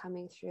rods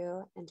coming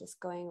through and just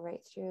going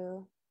right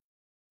through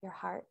your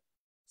heart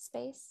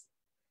space,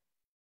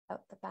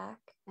 out the back,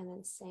 and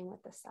then same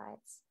with the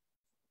sides.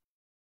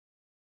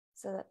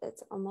 So that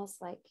it's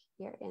almost like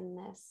you're in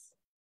this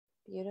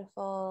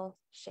beautiful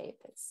shape.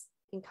 It's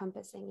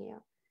encompassing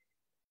you.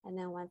 And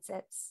then once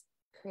it's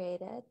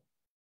created,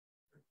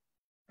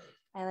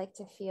 I like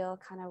to feel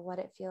kind of what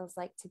it feels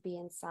like to be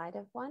inside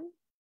of one.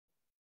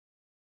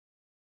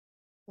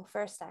 Well,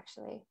 first,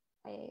 actually,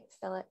 I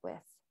fill it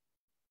with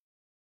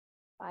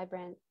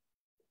vibrant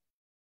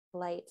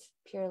light,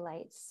 pure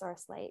light,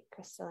 source light,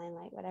 crystalline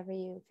light, whatever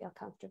you feel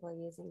comfortable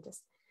using.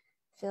 Just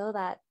fill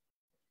that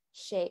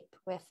shape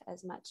with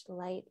as much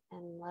light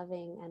and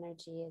loving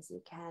energy as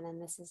you can.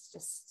 And this is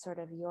just sort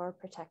of your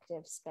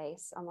protective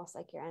space, almost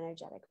like your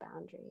energetic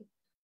boundary.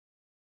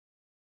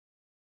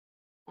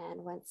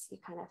 And once you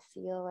kind of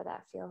feel what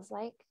that feels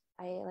like,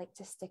 I like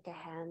to stick a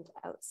hand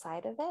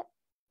outside of it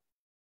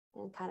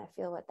and kind of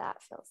feel what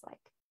that feels like.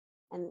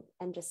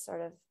 And just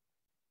sort of,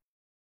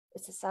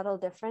 it's a subtle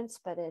difference,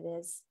 but it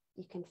is,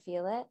 you can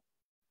feel it,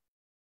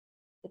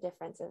 the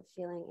difference of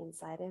feeling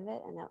inside of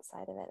it and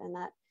outside of it. And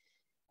that,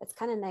 it's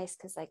kind of nice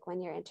because like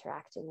when you're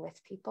interacting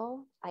with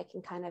people, I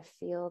can kind of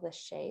feel the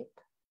shape,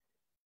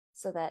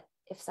 so that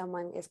if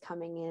someone is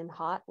coming in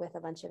hot with a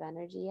bunch of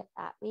energy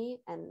at me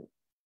and,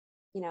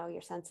 you know,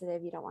 you're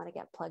sensitive, you don't want to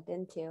get plugged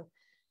into,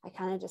 I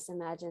kind of just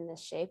imagine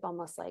this shape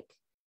almost like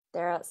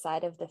they're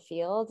outside of the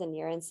field and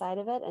you're inside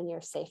of it and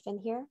you're safe in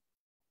here,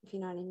 if you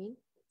know what I mean.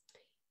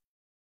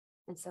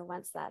 And so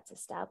once that's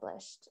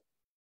established,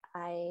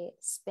 I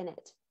spin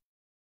it.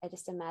 I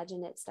just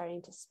imagine it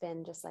starting to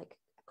spin, just like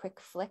a quick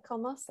flick,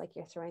 almost like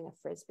you're throwing a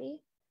frisbee,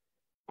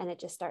 and it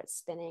just starts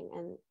spinning.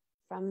 And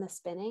from the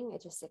spinning,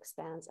 it just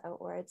expands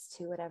outwards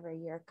to whatever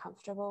you're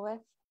comfortable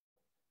with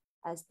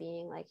as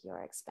being like your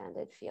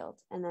expanded field.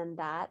 And then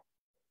that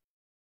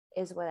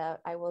is what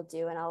I will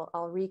do. And I'll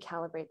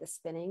recalibrate the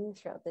spinning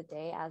throughout the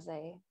day as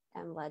I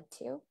am led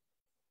to.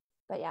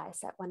 But yeah, I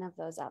set one of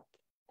those up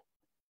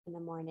in the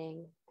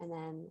morning and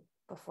then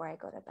before I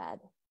go to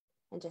bed,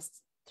 and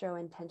just throw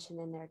intention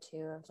in there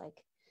too of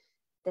like,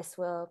 this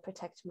will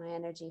protect my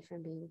energy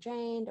from being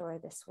drained, or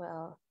this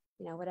will,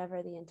 you know,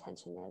 whatever the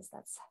intention is,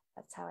 that's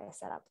how I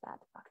set up that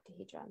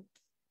octahedron.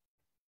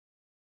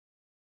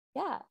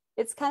 Yeah,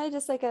 it's kind of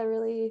just like a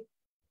really,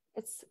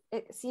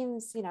 it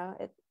seems, you know,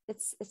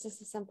 it's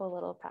just a simple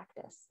little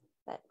practice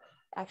that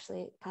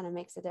actually kind of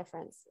makes a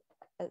difference.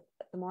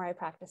 The more I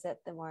practice it,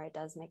 the more it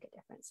does make a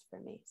difference for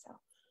me. So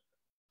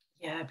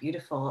yeah,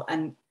 beautiful.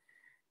 And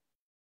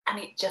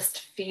it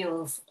just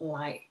feels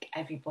like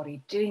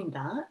everybody doing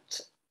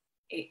that,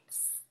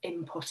 it's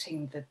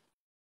inputting the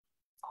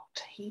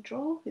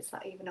octahedral, is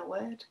that even a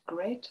word,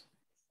 grid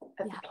of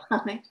the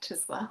planet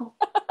as well.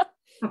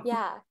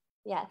 Yeah,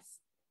 yes,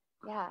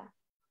 yeah.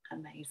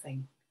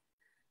 Amazing.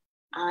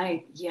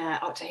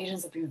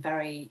 Octahedrons have been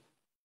very,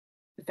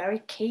 very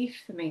key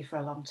for me for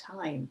a long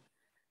time.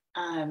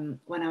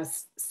 When I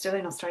was still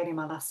in Australia,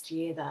 my last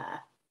year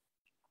there,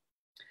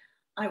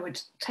 I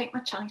would take my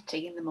chai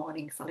tea in the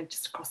morning because I lived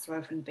just across the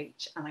road from the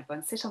beach, and I'd go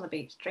and sit on the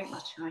beach, drink my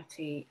chai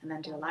tea, and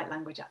then do a light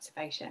language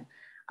activation.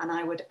 And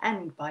I would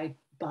end by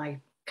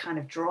kind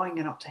of drawing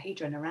an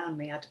octahedron around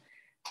me. I'd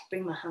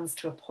bring my hands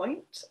to a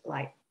point,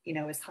 like, you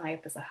know, as high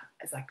up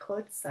as I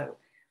could, so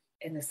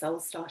in the soul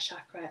star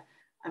chakra,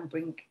 and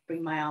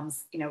bring my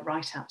arms, you know,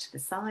 right out to the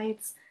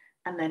sides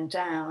and then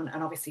down.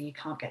 And obviously you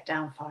can't get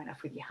down far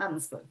enough with your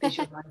hands, but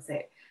visualize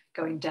it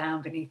going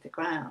down beneath the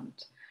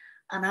ground.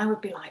 And I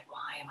would be like,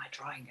 why am I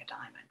drawing a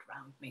diamond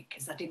around me?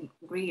 Because I didn't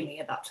really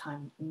at that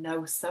time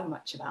know so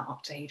much about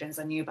octahedrons.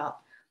 I knew about,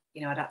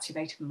 you know, I'd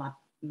activated my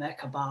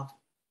Merkaba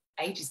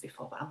ages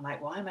before, but I'm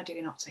like, why am I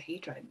doing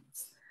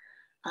octahedrons?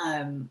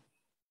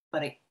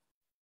 But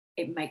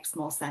it makes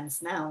more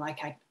sense now. Like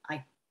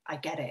I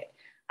get it.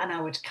 And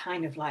I would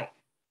kind of like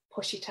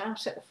push it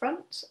out at the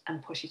front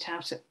and push it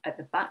out at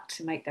the back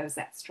to make those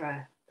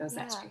extra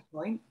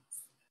points.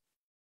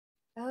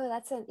 Oh,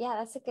 that's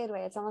a good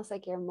way. It's almost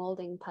like you're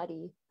molding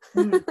putty.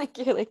 Mm. Like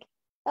you're like,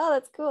 oh,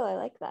 that's cool. I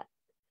like that.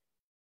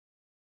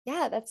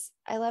 Yeah,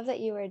 I love that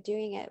you were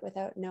doing it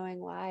without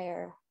knowing why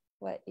or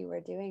what you were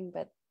doing,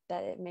 but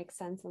that it makes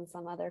sense on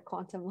some other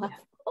quantum level.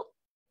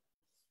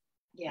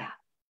 Yeah.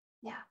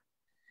 Yeah.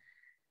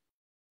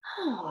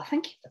 Oh,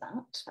 thank you for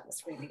that. That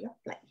was really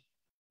lovely.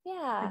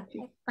 Yeah.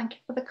 Thank you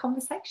for the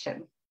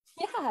conversation.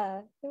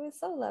 Yeah, it was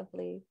so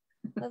lovely.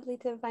 Lovely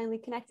to finally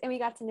connect. And we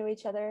got to know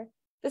each other.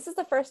 This is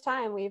the first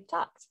time we've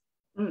talked,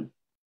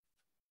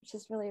 which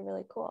is really,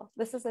 really cool.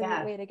 This is a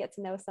neat way to get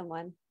to know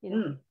someone, you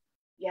know?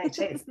 Yeah, it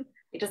is.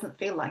 It doesn't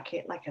feel like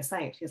it. Like I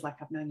say, it feels like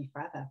I've known you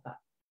forever, but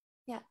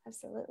yeah,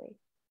 absolutely.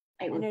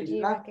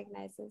 Energy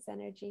recognizes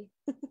energy.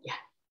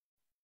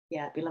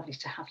 Yeah, it'd be lovely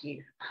to have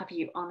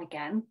you on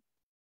again.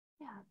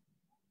 Yeah,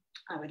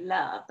 I would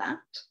love that.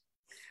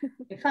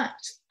 In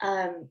fact,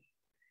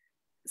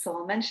 so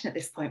I'll mention at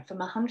this point for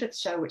my 100th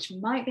show, which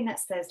might be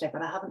next Thursday,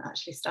 but I haven't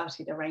actually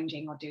started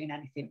arranging or doing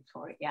anything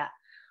for it yet.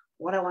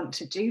 What I want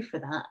to do for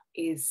that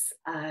is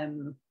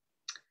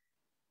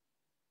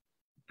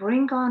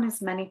bring on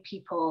as many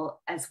people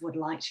as would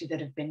like to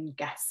that have been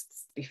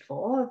guests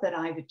before, that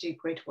either do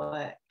grid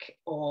work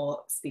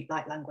or speak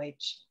light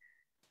language,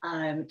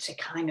 to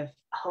kind of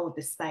hold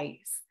the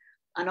space.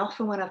 And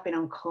often when I've been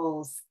on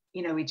calls,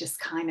 you know, we just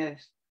kind of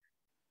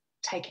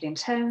take it in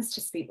turns to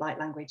speak light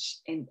language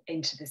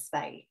into the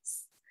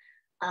space.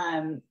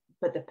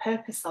 But the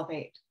purpose of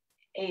it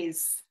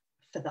is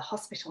for the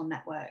hospital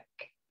network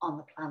on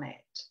the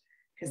planet,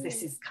 because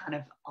this is kind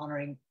of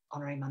honoring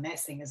my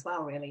nursing as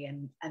well, really,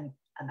 and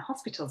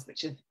hospitals,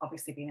 which have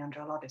obviously been under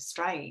a lot of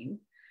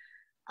strain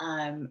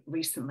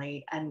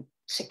recently, and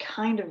to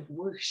kind of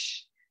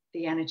whoosh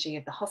the energy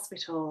of the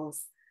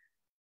hospitals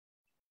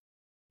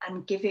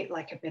and give it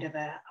like a bit of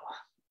a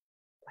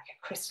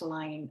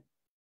crystalline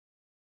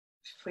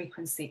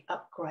frequency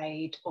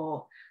upgrade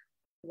or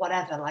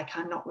whatever. Like,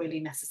 I'm not really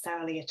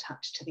necessarily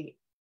attached to the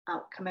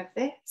outcome of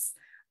this,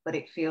 but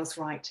it feels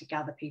right to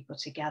gather people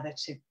together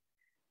to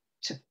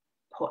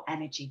put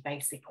energy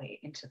basically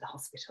into the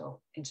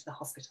hospital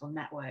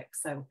network.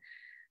 So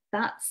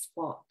that's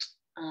what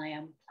I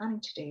am planning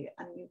to do,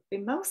 and you'd be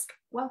most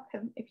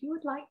welcome if you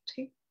would like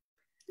to.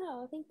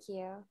 Oh, thank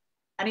you.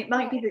 And it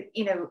might be that,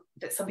 you know,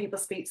 that some people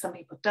speak, some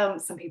people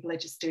don't, some people are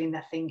just doing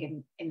their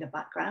thing in the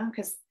background,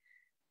 because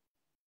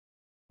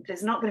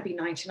there's not going to be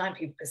 99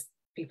 people, because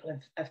people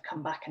have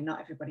come back and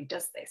not everybody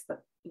does this.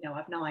 But, you know,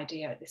 I've no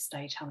idea at this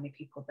stage how many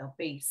people there'll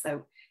be.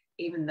 So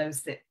even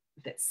those that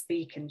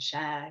speak and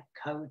share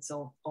codes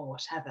or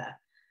whatever,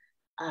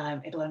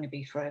 it'll only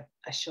be for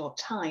a short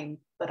time.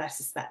 But I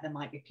suspect there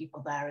might be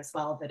people there as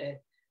well that are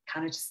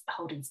kind of just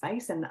holding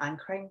space and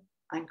anchoring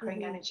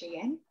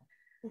energy in.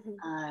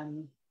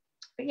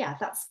 But yeah,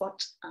 that's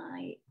what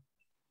I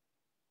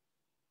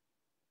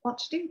want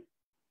to do.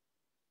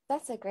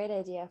 That's a great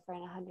idea for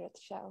an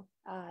 100th show.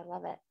 Oh, I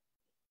love it.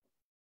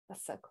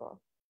 That's so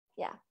cool.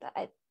 Yeah,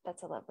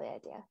 that's a lovely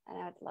idea, and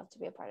I would love to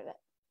be a part of it.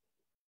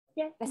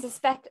 Yeah,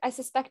 I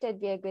suspect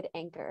I'd be a good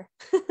anchor,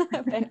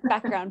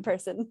 background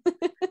person,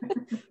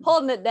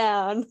 holding it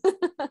down.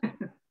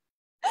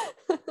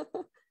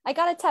 I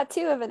got a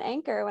tattoo of an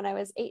anchor when I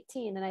was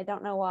 18, and I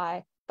don't know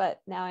why, but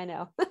now I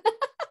know.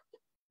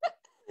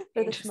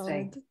 For this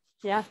moment.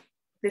 Yeah.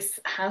 This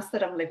house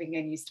that I'm living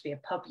in used to be a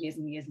pub years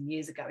and years and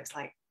years ago. It's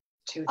like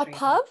 2 or 3. A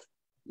pub?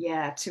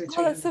 Yeah, 2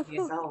 or 3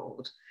 years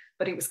old.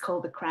 But it was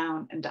called the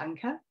Crown and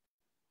Anchor.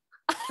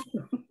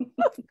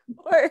 Of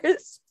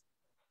course.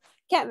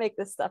 Can't make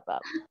this stuff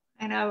up.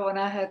 I know. When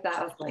I heard that,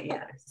 I was like,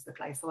 yeah, this is the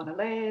place I want to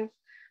live.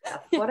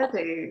 That's what I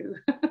do.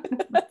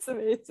 That's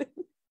amazing.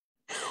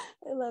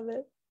 I love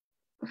it.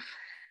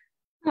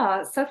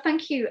 So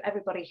thank you,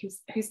 everybody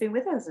who's been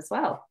with us as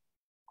well.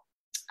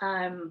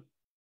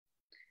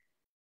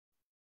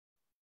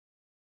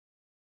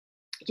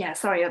 Yeah,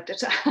 sorry, I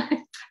just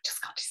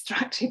got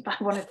distracted by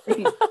one of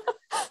these.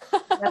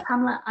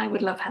 Pamela, I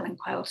would love Helen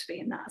Quayle to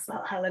be in that as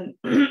well.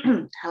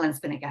 Helen's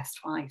been a guest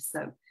twice,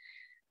 so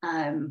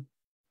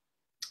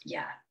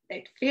yeah,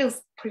 it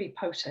feels pretty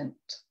potent.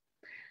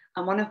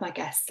 And one of my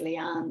guests,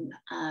 Leanne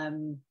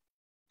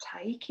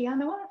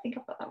Taikianawa, I think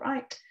I've got that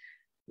right.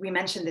 We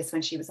mentioned this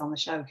when she was on the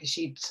show, because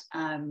she'd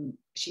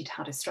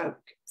had a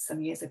stroke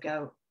some years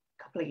ago,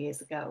 a couple of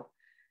years ago,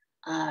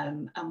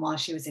 And while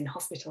she was in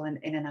hospital and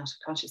in and out of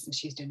consciousness,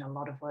 she was doing a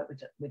lot of work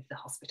with the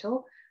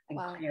hospital and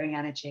Wow. clearing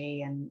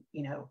energy and,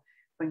 you know,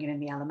 bringing in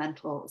the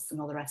elementals and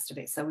all the rest of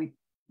it. So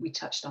we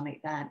touched on it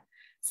then.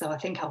 So I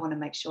think I want to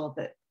make sure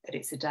that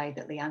it's a day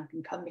that Leanne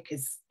can come,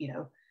 because, you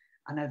know,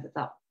 I know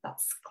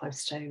that's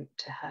close to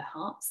her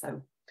heart.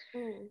 So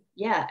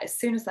yeah, as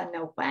soon as I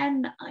know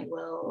when, I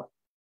will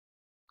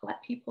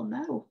let people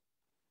know.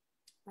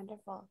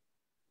 Wonderful.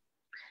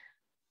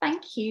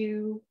 Thank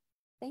you.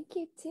 Thank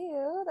you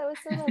too. That was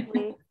so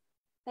lovely.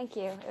 Thank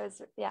you.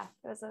 It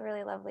was a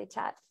really lovely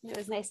chat. It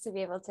was nice to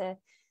be able to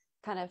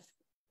kind of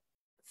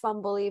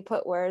fumbly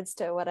put words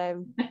to what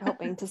I'm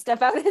hoping to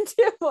step out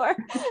into more.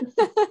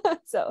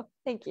 So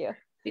thank you.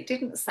 It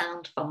didn't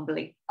sound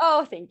fumbly.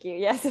 Oh, thank you.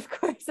 Yes, of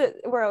course.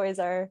 We're always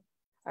our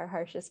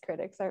harshest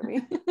critics, aren't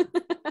we?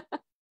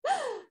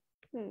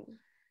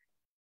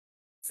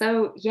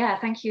 So yeah,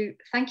 thank you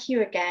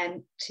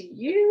again to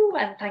you,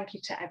 and thank you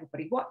to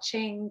everybody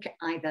watching,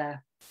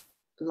 either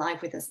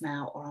live with us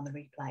now or on the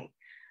replay,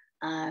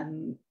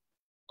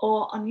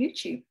 or on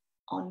YouTube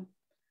on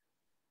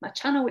my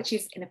channel, which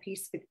is In a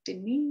Piece with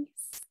Denise.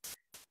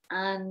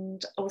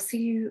 And I will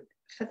see you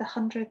for the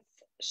 100th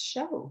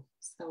show.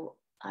 So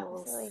I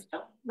will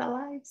stop the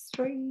live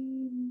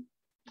stream.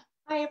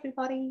 Bye,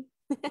 everybody.